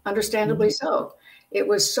time, understandably so. It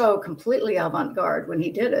was so completely avant-garde when he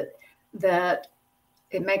did it that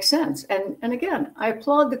it makes sense. And again, I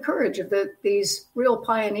applaud the courage of these real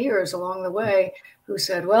pioneers along the way who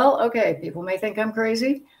said, well, okay, people may think I'm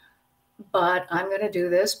crazy, but I'm going to do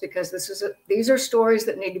this because these are stories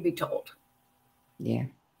that need to be told. Yeah.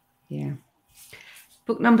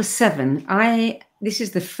 Book number 7. This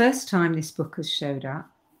is the first time this book has showed up.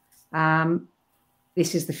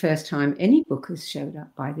 This is the first time any book has showed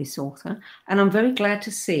up by this author, and I'm very glad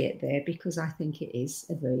to see it there because I think it is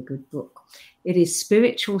a very good book. It is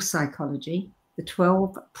Spiritual Psychology, The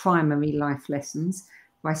 12 Primary Life Lessons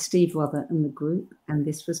by Steve Rother and the group, and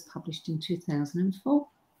this was published in 2004.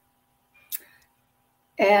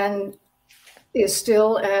 And is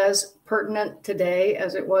still as pertinent today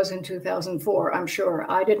as it was in 2004, I'm sure.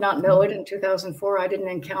 I did not know it in 2004. I didn't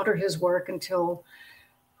encounter his work until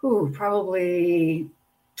probably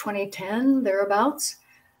 2010, thereabouts.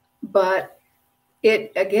 But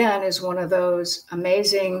it, again, is one of those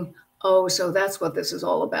amazing, so that's what this is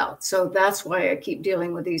all about. So that's why I keep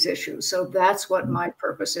dealing with these issues. So that's what my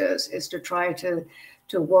purpose is to try to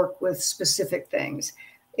work with specific things.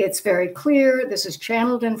 It's very clear. This is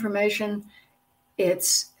channeled information.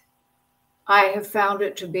 I have found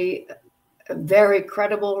it to be a very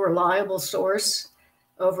credible, reliable source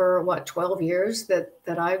over 12 years that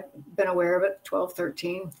I've been aware of it, 12,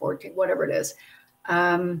 13, 14, whatever it is.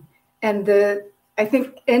 And I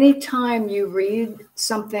think anytime you read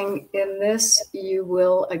something in this, you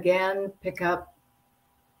will again pick up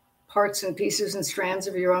parts and pieces and strands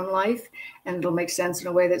of your own life, and it'll make sense in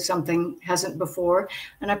a way that something hasn't before.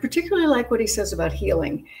 And I particularly like what he says about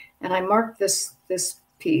healing. And I marked this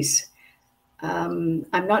piece. I'm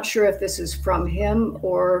not sure if this is from him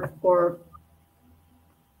or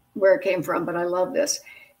where it came from, but I love this.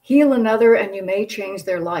 Heal another and you may change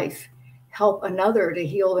their life. Help another to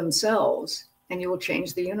heal themselves and you will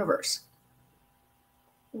change the universe.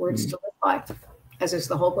 Words to live by, as is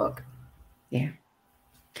the whole book. Yeah.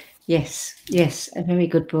 Yes, a very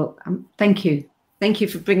good book. Thank you. Thank you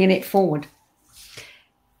for bringing it forward.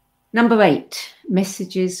 Number 8,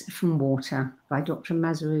 Messages from Water by Dr.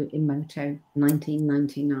 Masuru Emoto,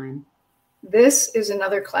 1999. This is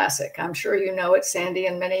another classic. I'm sure you know it, Sandie,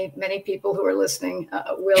 and many people who are listening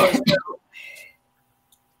will as well.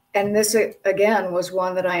 And this, again, was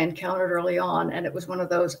one that I encountered early on, and it was one of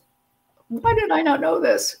those, why did I not know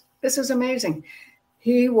this? This is amazing.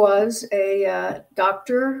 He was a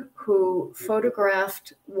doctor who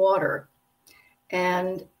photographed water,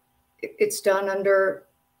 and it's done under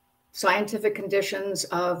scientific conditions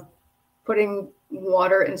of putting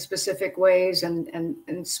water in specific ways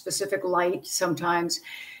and specific light sometimes,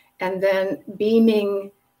 and then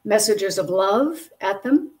beaming messages of love at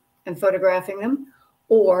them and photographing them,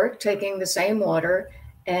 or taking the same water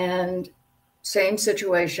and same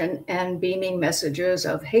situation and beaming messages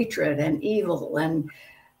of hatred and evil and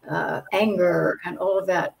anger and all of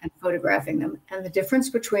that and photographing them. And the difference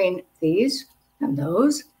between these and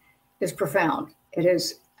those is profound. It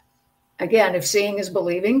is, again, if seeing is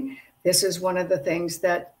believing, this is one of the things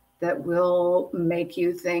that will make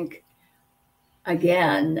you think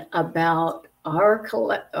again about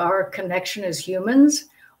our connection as humans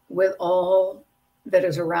with all that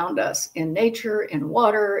is around us in nature, in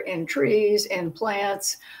water, in trees, in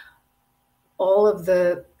plants, all of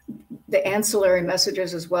the ancillary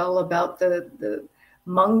messages as well about the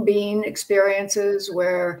mung bean experiences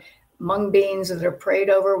where mung beans that are prayed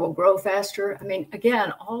over will grow faster. I mean,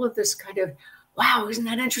 again, all of this kind of, wow, isn't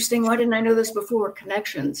that interesting? Why didn't I know this before?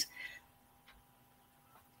 Connections.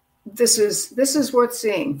 This is worth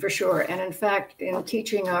seeing for sure. And in fact, in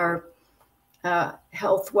teaching our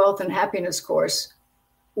health, wealth, and happiness course,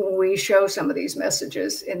 we show some of these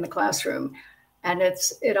messages in the classroom. And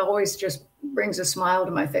it always just brings a smile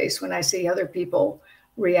to my face when I see other people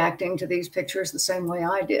reacting to these pictures the same way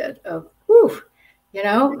I did of, whew,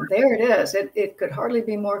 there it is. It could hardly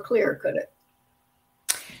be more clear, could it?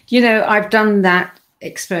 I've done that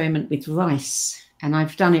experiment with rice, and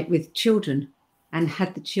I've done it with children and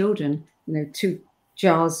had the children, 2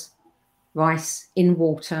 jars rice in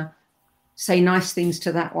water, say nice things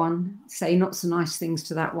to that one, say not so nice things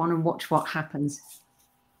to that one, and watch what happens.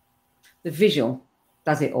 The visual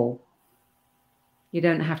does it all. You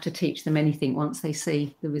don't have to teach them anything once they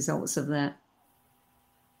see the results of that.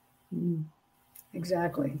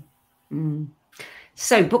 Exactly.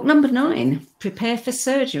 So book number 9, Prepare for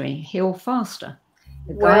Surgery, Heal Faster.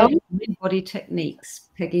 The Guide to Mind-Body Techniques,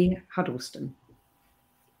 Peggy Huddleston.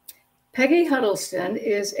 Peggy Huddleston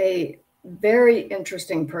is a very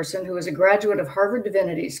interesting person who is a graduate of Harvard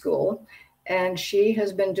Divinity School, and she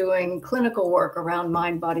has been doing clinical work around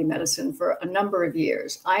mind-body medicine for a number of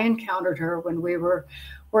years. I encountered her when we were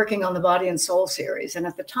working on the Body and Soul series, and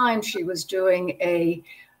at the time she was doing a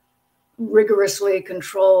rigorously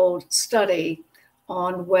controlled study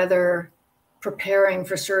on whether preparing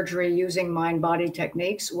for surgery using mind-body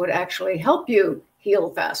techniques would actually help you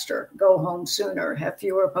heal faster, go home sooner, have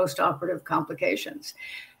fewer post-operative complications.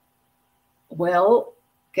 Well,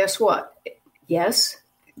 guess what? Yes,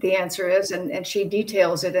 the answer is, and she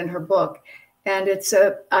details it in her book. And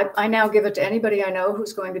I now give it to anybody I know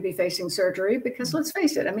who's going to be facing surgery, because let's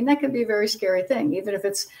face it, I mean, that can be a very scary thing, even if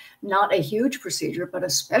it's not a huge procedure, but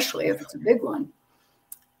especially if it's a big one.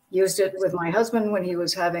 Used it with my husband when he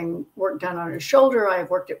was having work done on his shoulder. I've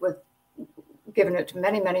given it to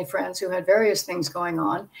many, many friends who had various things going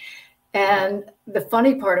on. And the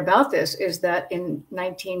funny part about this is that in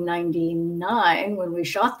 1999, when we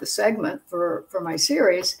shot the segment for my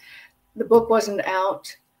series, the book wasn't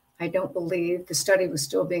out. I don't believe the study was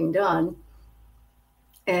still being done.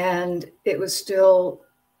 And it was still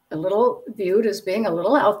a little viewed as being a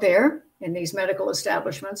little out there in these medical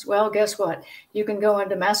establishments. Well, guess what? You can go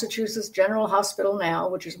into Massachusetts General Hospital now,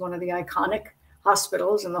 which is one of the iconic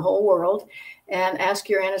hospitals in the whole world, and ask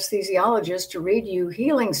your anesthesiologist to read you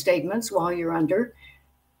healing statements while you're under.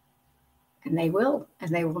 And they will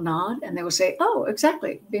nod, and they will say, oh,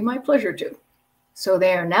 exactly, it'd be my pleasure to. So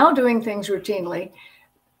they are now doing things routinely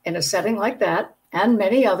in a setting like that, and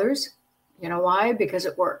many others. You know why? Because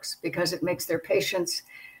it works, because it makes their patients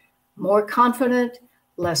more confident,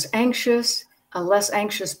 less anxious. A less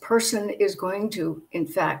anxious person is going to, in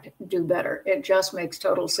fact, do better. It just makes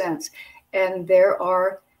total sense. And there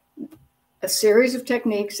are a series of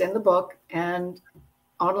techniques in the book and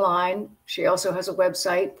online. She also has a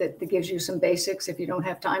website that gives you some basics if you don't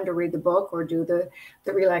have time to read the book or do the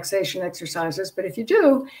relaxation exercises. But if you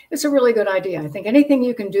do, it's a really good idea. I think anything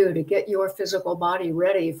you can do to get your physical body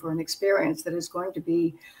ready for an experience that is going to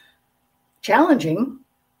be challenging,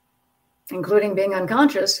 including being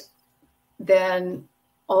unconscious, then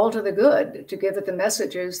all to the good, to give it the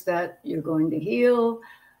messages that you're going to heal,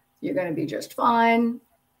 you're going to be just fine.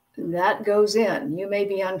 That goes in. You may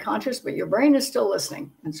be unconscious, but your brain is still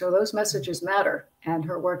listening. And so those messages matter. And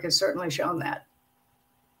her work has certainly shown that.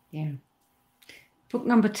 Yeah. Book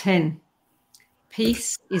number 10,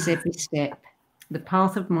 Peace is Every Step, The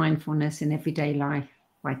Path of Mindfulness in Everyday Life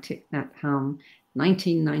by Thich Nhat Hanh,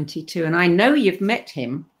 1992. And I know you've met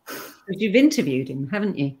him because you've interviewed him,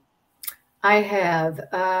 haven't you? I have.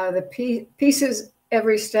 The Peace is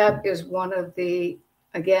Every Step is one of the,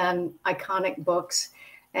 again, iconic books.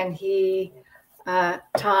 And he,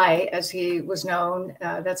 Thai, as he was known,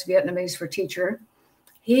 that's Vietnamese for teacher,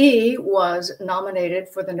 he was nominated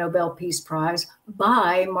for the Nobel Peace Prize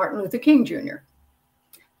by Martin Luther King Jr.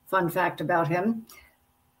 Fun fact about him.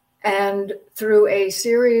 And through a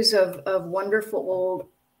series of wonderful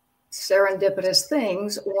serendipitous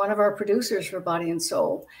things, one of our producers for Body and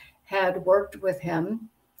Soul had worked with him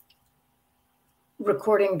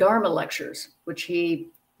recording Dharma lectures, which he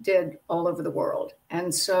did all over the world.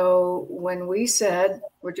 And so when we said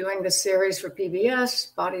we're doing this series for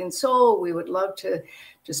PBS, Body and Soul, we would love to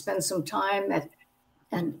spend some time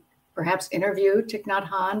and perhaps interview Thich Nhat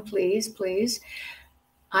Hanh, please.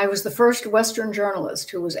 I was the first Western journalist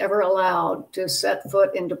who was ever allowed to set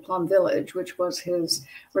foot into Plum Village, which was his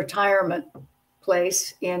retirement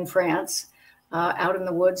place in France, out in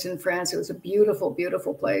the woods in France. It was a beautiful,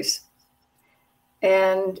 beautiful place.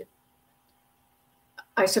 And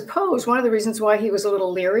I suppose one of the reasons why he was a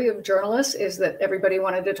little leery of journalists is that everybody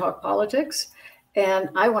wanted to talk politics. And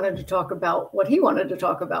I wanted to talk about what he wanted to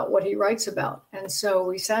talk about, what he writes about. And so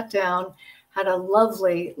we sat down, had a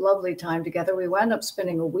lovely, lovely time together. We wound up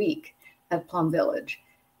spending a week at Plum Village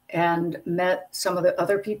and met some of the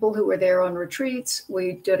other people who were there on retreats.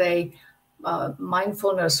 We did a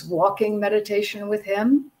mindfulness walking meditation with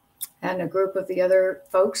him and a group of the other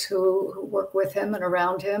folks who work with him and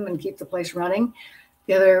around him and keep the place running.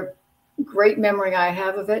 The other great memory I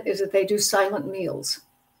have of it is that they do silent meals.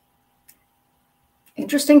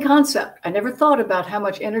 Interesting concept. I never thought about how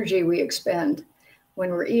much energy we expend when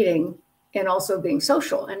we're eating and also being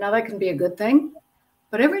social. And now that can be a good thing,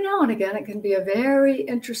 but every now and again, it can be a very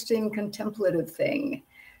interesting contemplative thing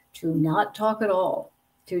to not talk at all,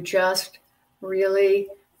 to just really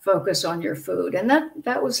focus on your food. And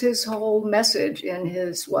that was his whole message in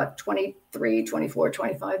his, 23, 24,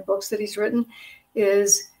 25 books that he's written,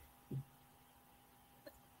 is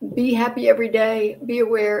be happy every day, be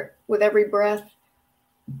aware with every breath,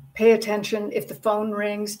 pay attention. If the phone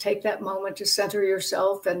rings, take that moment to center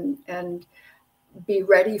yourself and be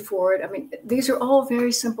ready for it. I mean, these are all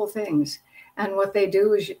very simple things. And what they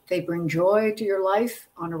do is they bring joy to your life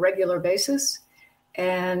on a regular basis.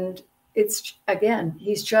 And it's, again,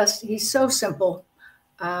 he's so simple,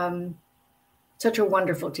 such a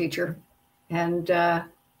wonderful teacher, and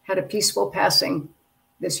had a peaceful passing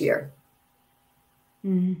this year.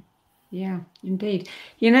 Yeah, indeed.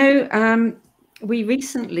 You know, we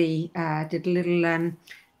recently did a little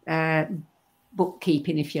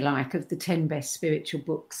bookkeeping, if you like, of the 10 best spiritual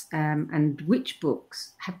books and which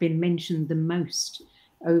books have been mentioned the most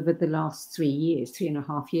over the last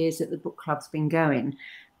 3.5 years that the book club's been going.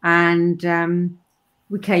 And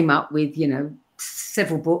we came up with,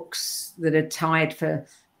 several books that are tied for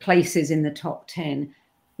places in the top 10.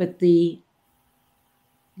 But the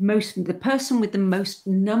person with the most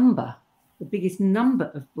number, the biggest number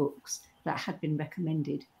of books that had been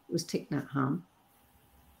recommended was Thich Nhat Hanh.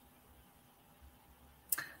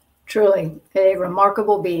 Truly a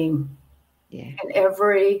remarkable being, in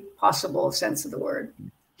every possible sense of the word.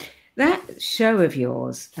 That show of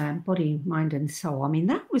yours, Body, Mind and Soul, I mean,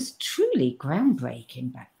 that was truly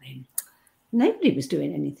groundbreaking back then. Nobody was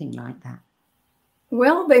doing anything like that.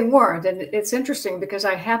 Well, they weren't. And it's interesting because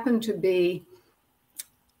I happened to be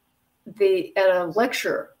at a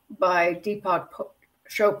lecture by Deepak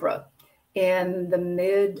Chopra in the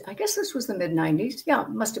mid-90s. Yeah, it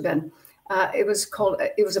must have been. It was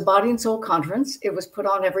a Body and Soul conference. It was put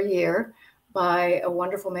on every year by a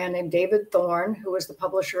wonderful man named David Thorne, who was the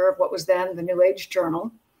publisher of what was then the New Age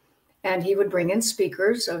Journal. And he would bring in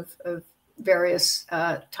speakers of various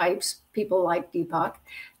types, people like Deepak.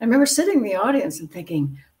 I remember sitting in the audience and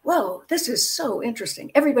thinking, whoa, this is so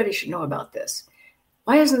interesting. Everybody should know about this.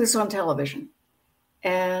 Why isn't this on television?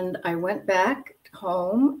 And I went back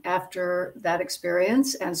home after that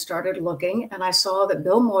experience and started looking, and I saw that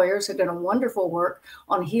Bill Moyers had done a wonderful work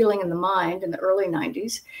on healing in the mind in the early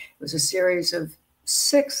 90s. It was a series of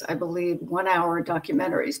 6, I believe, 1-hour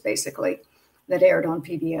documentaries, basically, that aired on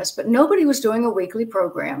PBS, but nobody was doing a weekly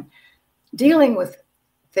program dealing with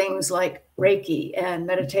things like Reiki and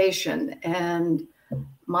meditation and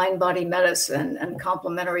mind-body medicine and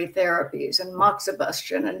complementary therapies and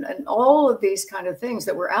moxibustion and all of these kind of things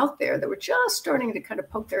that were out there that were just starting to kind of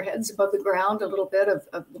poke their heads above the ground a little bit of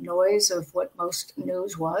the noise of what most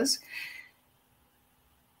news was.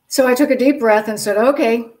 So I took a deep breath and said,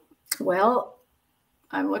 okay, well,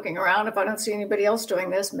 I'm looking around. If I don't see anybody else doing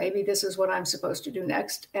this, maybe this is what I'm supposed to do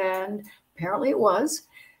next. And apparently it was.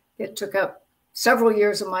 It took up several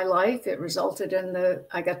years of my life. It resulted in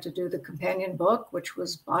I got to do the companion book, which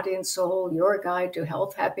was Body and Soul, Your Guide to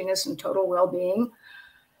Health, Happiness, and Total Well-Being.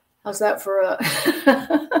 How's that for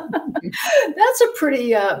that's a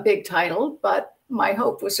pretty big title, but my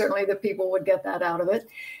hope was certainly that people would get that out of it.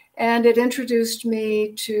 And it introduced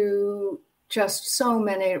me to just so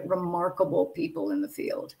many remarkable people in the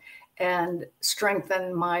field and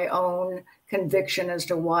strengthened my own conviction as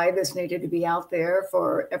to why this needed to be out there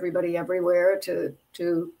for everybody everywhere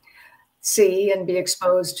to see and be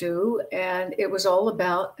exposed to. And it was all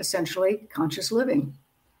about essentially conscious living.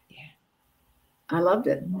 I loved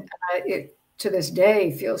it. It to this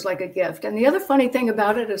day feels like a gift. And the other funny thing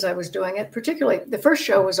about it as I was doing it, particularly the first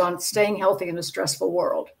show was on staying healthy in a stressful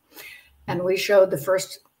world. And we showed the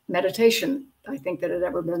first meditation, I think, that had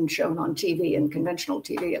ever been shown on TV, and conventional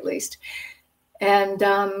TV at least. And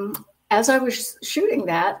as I was shooting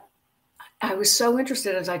that, I was so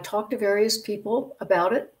interested as I talked to various people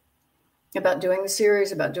about it, about doing the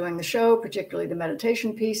series, about doing the show, particularly the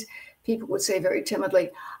meditation piece. People would say very timidly,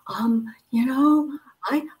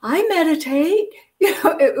 I meditate.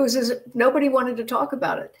 It was as if nobody wanted to talk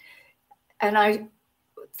about it. And I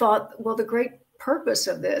thought, well, the great purpose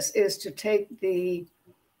of this is to take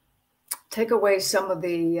away some of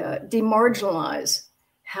the demarginalize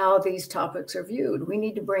how these topics are viewed. We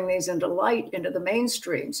need to bring these into light, into the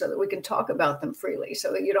mainstream, so that we can talk about them freely,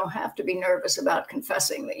 so that you don't have to be nervous about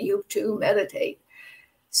confessing that you too meditate.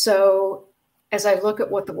 So as I look at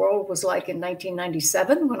what the world was like in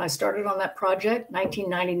 1997, when I started on that project,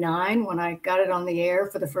 1999, when I got it on the air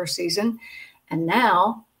for the first season, and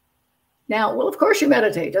now, well, of course you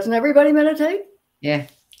meditate. Doesn't everybody meditate? Yeah.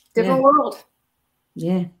 Different world.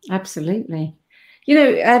 Yeah, absolutely.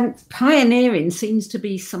 Pioneering seems to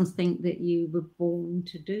be something that you were born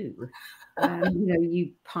to do.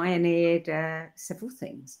 You pioneered several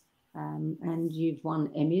things. And you've won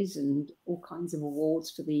Emmys and all kinds of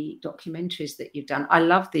awards for the documentaries that you've done. I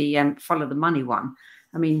love the Follow the Money one.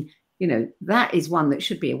 I mean, that is one that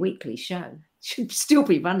should be a weekly show. It should still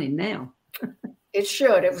be running now. It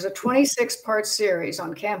should. It was a 26-part series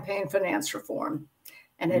on campaign finance reform.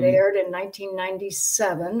 And it aired in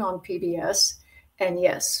 1997 on PBS. And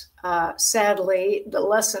yes, sadly, the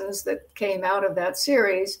lessons that came out of that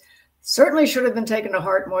series certainly should have been taken to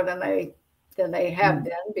heart more than they have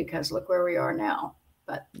been, because look where we are now.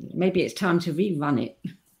 But maybe it's time to rerun it.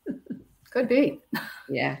 Could be.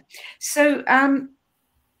 Yeah. So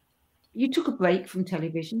you took a break from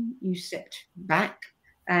television. You stepped back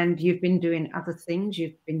and you've been doing other things.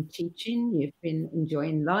 You've been teaching. You've been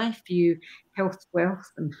enjoying life. You health,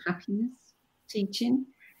 wealth, and happiness teaching.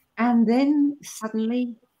 And then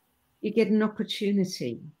suddenly you get an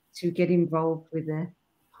opportunity to get involved with a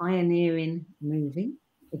pioneering movie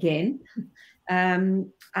again.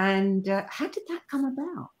 And how did that come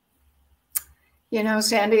about?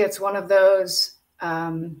 Sandie, it's one of those,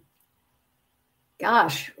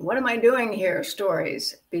 gosh, what am I doing here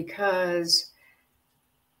stories? Because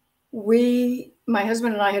my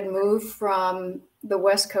husband and I had moved from the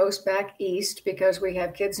West Coast back east because we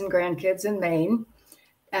have kids and grandkids in Maine.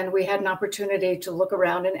 And we had an opportunity to look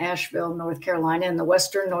around in Asheville, North Carolina, in the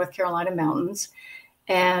western North Carolina mountains.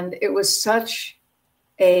 And it was such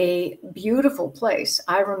a beautiful place.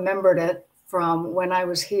 I remembered it from when I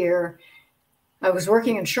was here. I was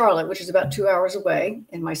working in Charlotte, which is about 2 hours away,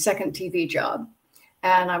 in my second TV job.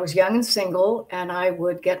 And I was young and single, and I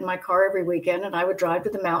would get in my car every weekend and I would drive to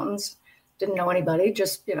the mountains. Didn't know anybody,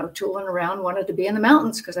 just, tooling around, wanted to be in the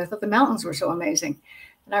mountains because I thought the mountains were so amazing.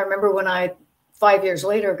 And I remember when I 5 years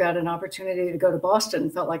later got an opportunity to go to Boston,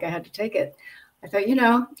 felt like I had to take it. I thought,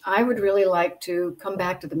 I would really like to come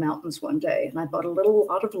back to the mountains one day. And I bought a little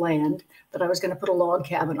lot of land that I was going to put a log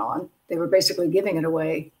cabin on. They were basically giving it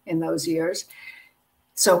away in those years.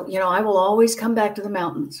 So, I will always come back to the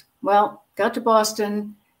mountains. Well, got to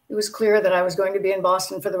Boston. It was clear that I was going to be in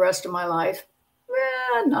Boston for the rest of my life.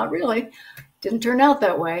 Not really. Didn't turn out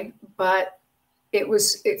that way. But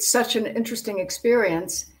it's such an interesting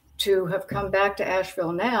experience to have come back to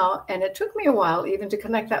Asheville now. And it took me a while even to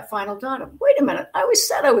connect that final dot of, wait a minute, I always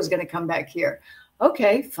said I was going to come back here.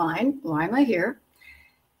 Okay, fine. Why am I here?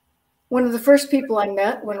 One of the first people I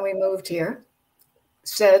met when we moved here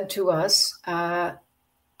said to us that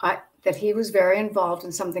he was very involved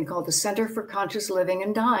in something called the Center for Conscious Living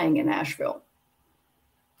and Dying in Asheville.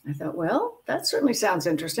 I thought, well, that certainly sounds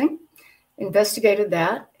interesting. Investigated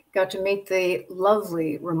that, got to meet the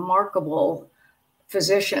lovely, remarkable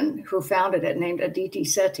physician who founded it, named Aditi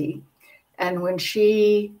Sethi. And when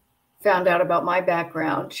she found out about my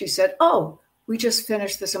background, she said, oh, we just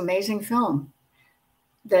finished this amazing film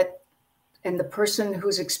and the person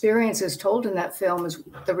whose experience is told in that film is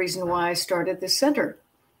the reason why I started this center.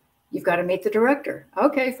 You've got to meet the director.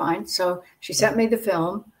 Okay, fine. So she sent me the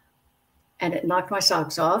film and it knocked my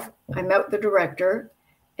socks off. I met with the director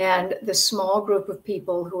and the small group of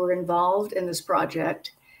people who were involved in this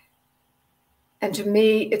project. And to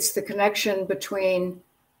me, it's the connection between,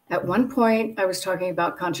 at one point, I was talking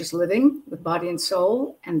about conscious living with body and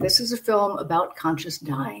soul, and this is a film about conscious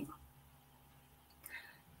dying.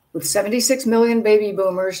 With 76 million baby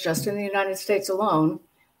boomers just in the United States alone,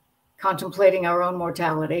 contemplating our own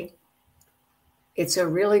mortality, it's a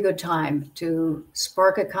really good time to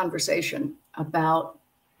spark a conversation about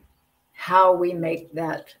how we make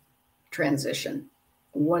that transition.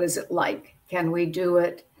 What is it like? Can we do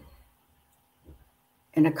it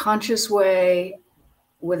in a conscious way,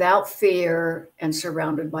 without fear, and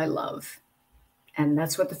surrounded by love? And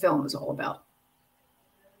that's what the film is all about.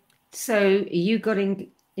 So you got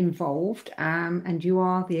involved, and you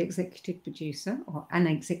are the executive producer, or an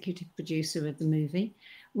executive producer of the movie.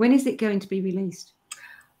 When is it going to be released?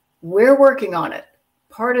 We're working on it.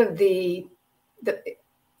 Part of the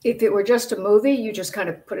if it were just a movie, you just kind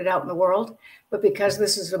of put it out in the world. But because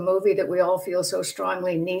this is a movie that we all feel so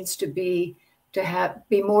strongly needs to be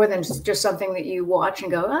more than just something that you watch and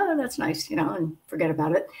go, oh, that's nice, and forget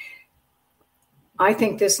about it. I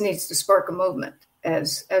think this needs to spark a movement,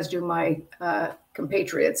 as do my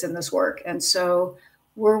compatriots in this work. And so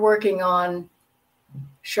we're working on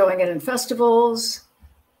showing it in festivals,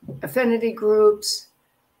 affinity groups.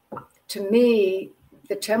 To me,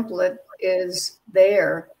 the template is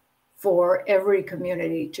there for every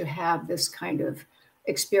community to have this kind of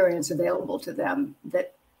experience available to them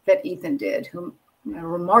that Ethan did, a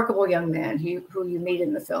remarkable young man who you meet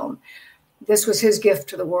in the film. This was his gift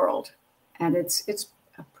to the world, and it's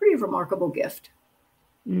a pretty remarkable gift.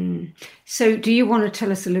 So do you want to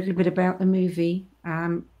tell us a little bit about the movie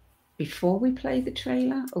before we play the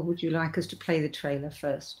trailer, or would you like us to play the trailer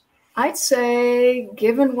first? I'd say,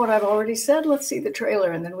 given what I've already said, let's see the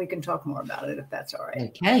trailer and then we can talk more about it, if that's all right.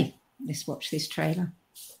 Okay, let's watch this trailer.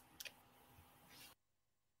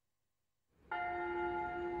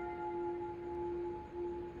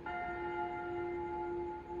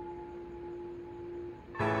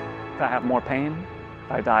 If I have more pain,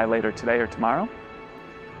 if I die later today or tomorrow,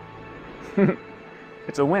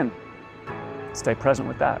 it's a win. Stay present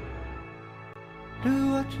with that.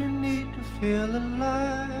 Do what you need to feel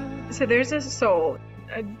alive. So there's a soul,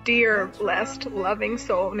 a dear, blessed, loving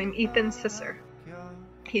soul named Ethan Sisser.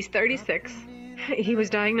 He's 36. He was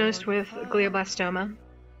diagnosed with glioblastoma.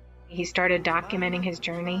 He started documenting his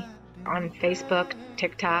journey on Facebook,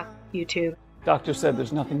 TikTok, YouTube. Doctor said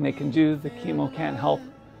there's nothing they can do. The chemo can't help.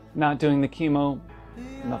 Not doing the chemo,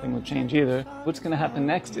 nothing will change either. What's going to happen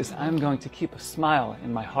next is I'm going to keep a smile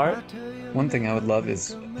in my heart. One thing I would love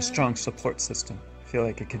is a strong support system. I feel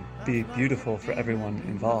like it could be beautiful for everyone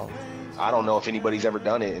involved. I don't know if anybody's ever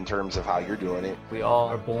done it in terms of how you're doing it. We all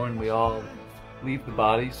are born, we all leave the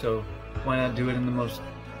body, so why not do it in the most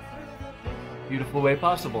beautiful way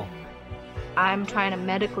possible? I'm trying to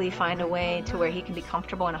medically find a way to where he can be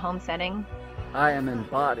comfortable in a home setting. I am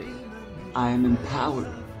embodied. I am empowered.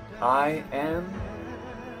 I am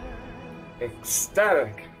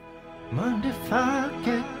ecstatic. Mind if I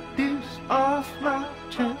get this off my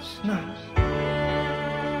chest now?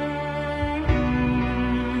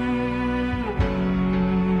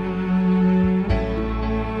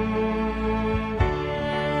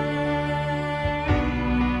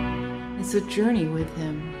 It's a journey with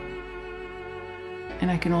him, and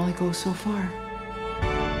I can only go so far.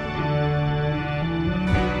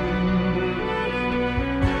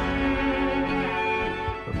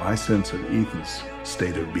 But my sense of Ethan's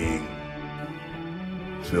state of being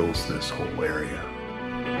fills this whole area.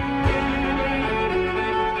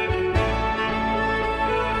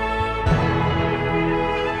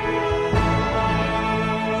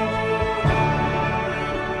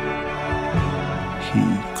 He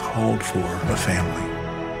called for a family,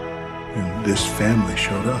 and this family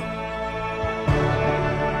showed up.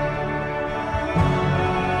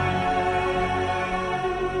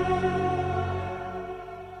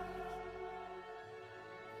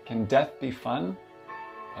 Can death be fun?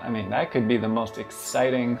 I mean, that could be the most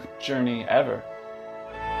exciting journey ever.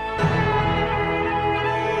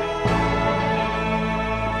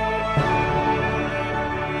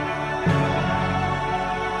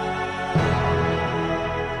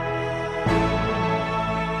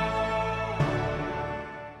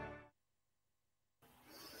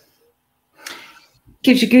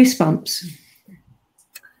 Gives you goosebumps.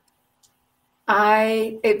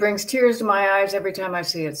 It brings tears to my eyes every time I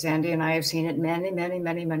see it, Sandie, and I have seen it many, many,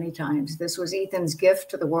 many, many times. This was Ethan's gift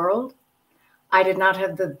to the world. I did not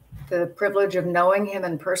have the privilege of knowing him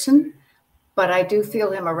in person, but I do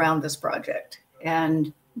feel him around this project.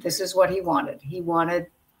 And this is what he wanted. He wanted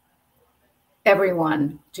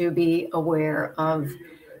everyone to be aware of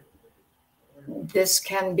this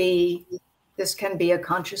can be a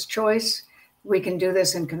conscious choice. We can do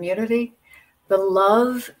this in community. The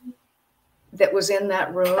love that was in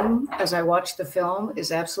that room as I watched the film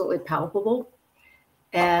is absolutely palpable.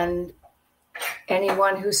 And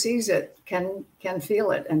anyone who sees it can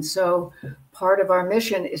feel it. And so part of our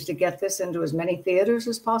mission is to get this into as many theaters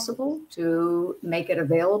as possible, to make it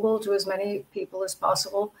available to as many people as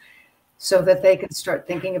possible, so that they can start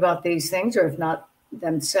thinking about these things, or if not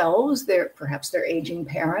themselves, perhaps their aging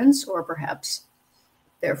parents, or perhaps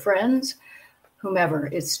their friends, whomever.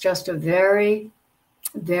 It's just a very,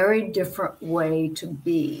 very different way to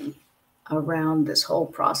be around this whole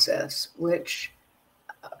process, which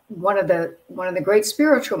one of the great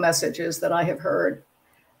spiritual messages that I have heard,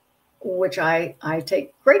 which I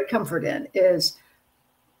take great comfort in, is,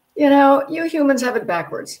 you humans have it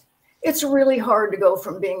backwards. It's really hard to go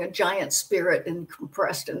from being a giant spirit and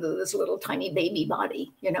compressed into this little tiny baby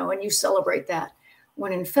body, and you celebrate that.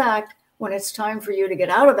 When in fact, when it's time for you to get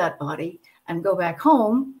out of that body and go back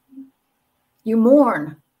home, you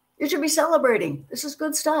mourn. You should be celebrating. This is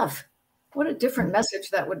good stuff. What a different message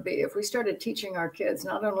that would be if we started teaching our kids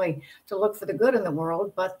not only to look for the good in the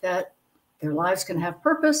world, but that their lives can have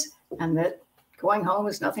purpose and that going home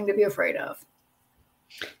is nothing to be afraid of.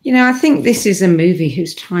 I think this is a movie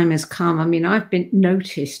whose time has come. I mean, I've been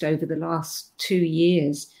noticed over the last 2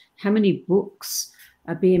 years how many books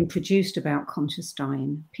are being produced about conscious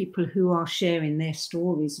dying, people who are sharing their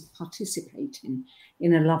stories of participating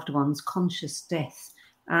in a loved one's conscious death.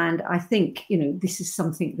 And I think, this is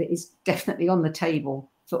something that is definitely on the table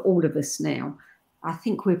for all of us now. I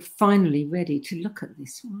think we're finally ready to look at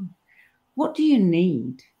this one. What do you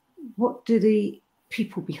need? What do the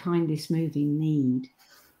people behind this movie need?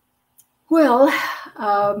 Well,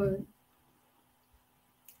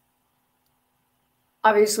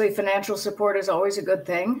 obviously financial support is always a good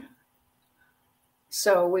thing.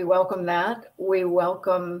 So we welcome that. We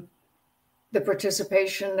welcome the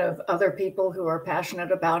participation of other people who are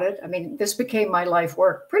passionate about it. I mean, this became my life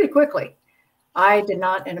work pretty quickly. I did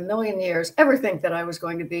not in a million years ever think that I was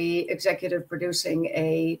going to be executive producing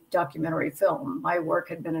a documentary film. My work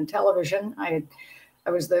had been in television. I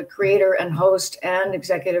was the creator and host and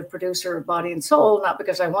executive producer of Body and Soul, not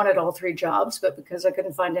because I wanted all 3 jobs, but because I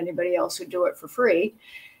couldn't find anybody else who'd do it for free.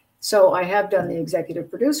 So I have done the executive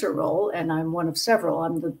producer role, and I'm one of several.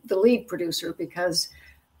 I'm the lead producer because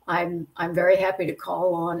I'm very happy to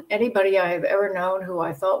call on anybody I have ever known who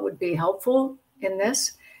I thought would be helpful in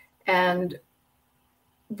this. And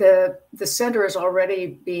the center is already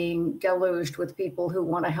being deluged with people who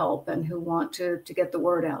want to help and who want to get the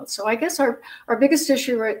word out. So I guess our biggest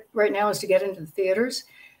issue right now is to get into the theaters.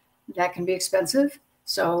 That can be expensive.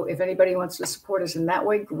 So if anybody wants to support us in that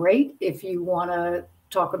way, great. If you want to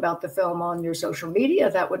talk about the film on your social media,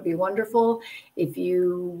 that would be wonderful. If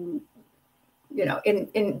you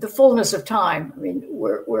in the fullness of time, I mean,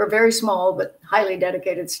 we're a very small but highly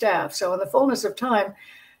dedicated staff. So in the fullness of time,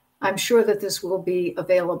 I'm sure that this will be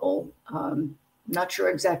available. Not sure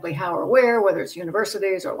exactly how or where, whether it's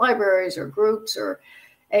universities or libraries or groups or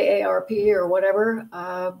AARP or whatever.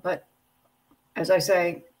 But as I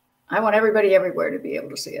say, I want everybody everywhere to be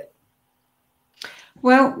able to see it.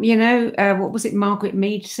 Well, what was it Margaret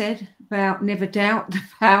Mead said about never doubt the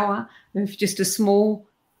power of just a small,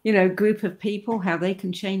 group of people, how they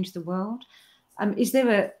can change the world. Is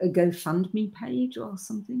there a GoFundMe page or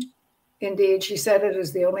something? Indeed, she said it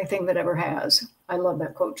is the only thing that ever has. I love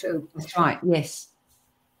that quote too. That's right, yes.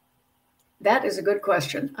 That is a good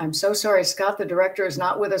question. I'm so sorry, Scott, the director, is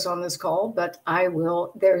not with us on this call, but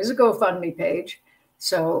there is a GoFundMe page.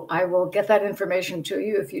 So I will get that information to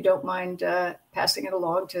you if you don't mind passing it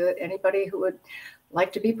along to anybody who would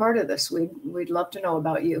like to be part of this. We'd love to know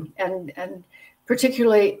about you. And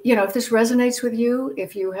particularly, if this resonates with you,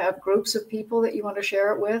 if you have groups of people that you want to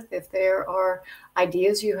share it with, if there are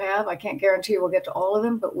ideas you have, I can't guarantee we'll get to all of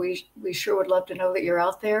them, but we sure would love to know that you're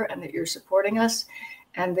out there and that you're supporting us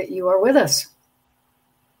and that you are with us.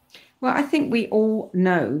 Well, I think we all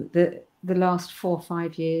know that the last 4 or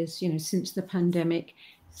 5 years, since the pandemic,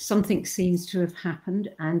 something seems to have happened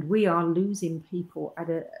and we are losing people at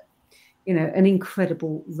an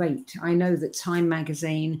incredible rate. I know that Time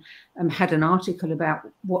magazine had an article about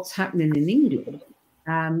what's happening in England.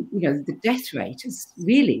 The death rate has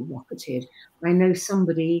really rocketed. I know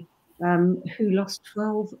somebody who lost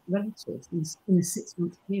 12 relatives in a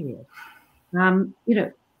 6-month period.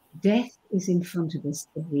 Death is in front of us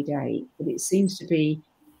every day, but it seems to be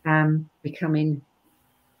becoming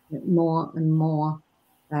more and more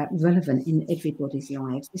relevant in everybody's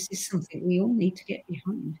lives. This is something we all need to get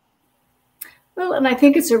behind. Well, and I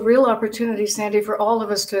think it's a real opportunity, Sandie, for all of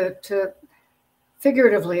us to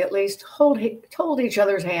figuratively at least hold each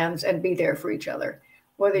other's hands and be there for each other.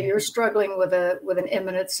 Whether you're struggling with an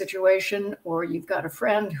imminent situation or you've got a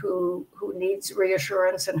friend who needs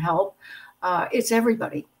reassurance and help, it's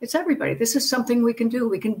everybody. It's everybody. This is something we can do.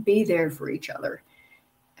 We can be there for each other.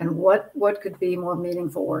 And what could be more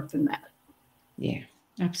meaningful work than that? Yeah,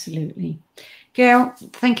 absolutely. Gail,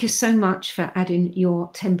 thank you so much for adding your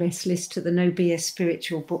 10 best list to the No BS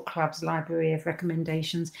Spiritual Book Club's library of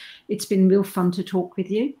recommendations. It's been real fun to talk with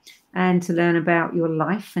you and to learn about your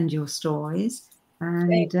life and your stories.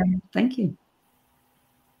 And thank you.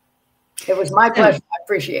 It was my pleasure. I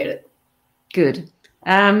appreciate it. Good.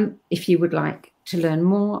 If you would like to learn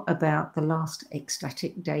more about the Last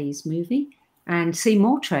Ecstatic Days movie and see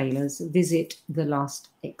more trailers, visit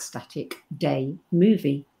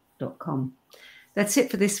thelastecstaticdaymovie.com. That's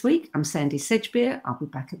it for this week. I'm Sandie Sedgbeer. I'll be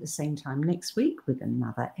back at the same time next week with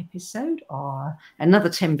another episode or another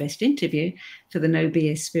 10 best interview for the No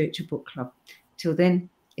BS Spiritual Book Club. Till then,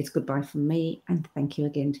 it's goodbye from me, and thank you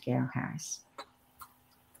again to Gail Harris.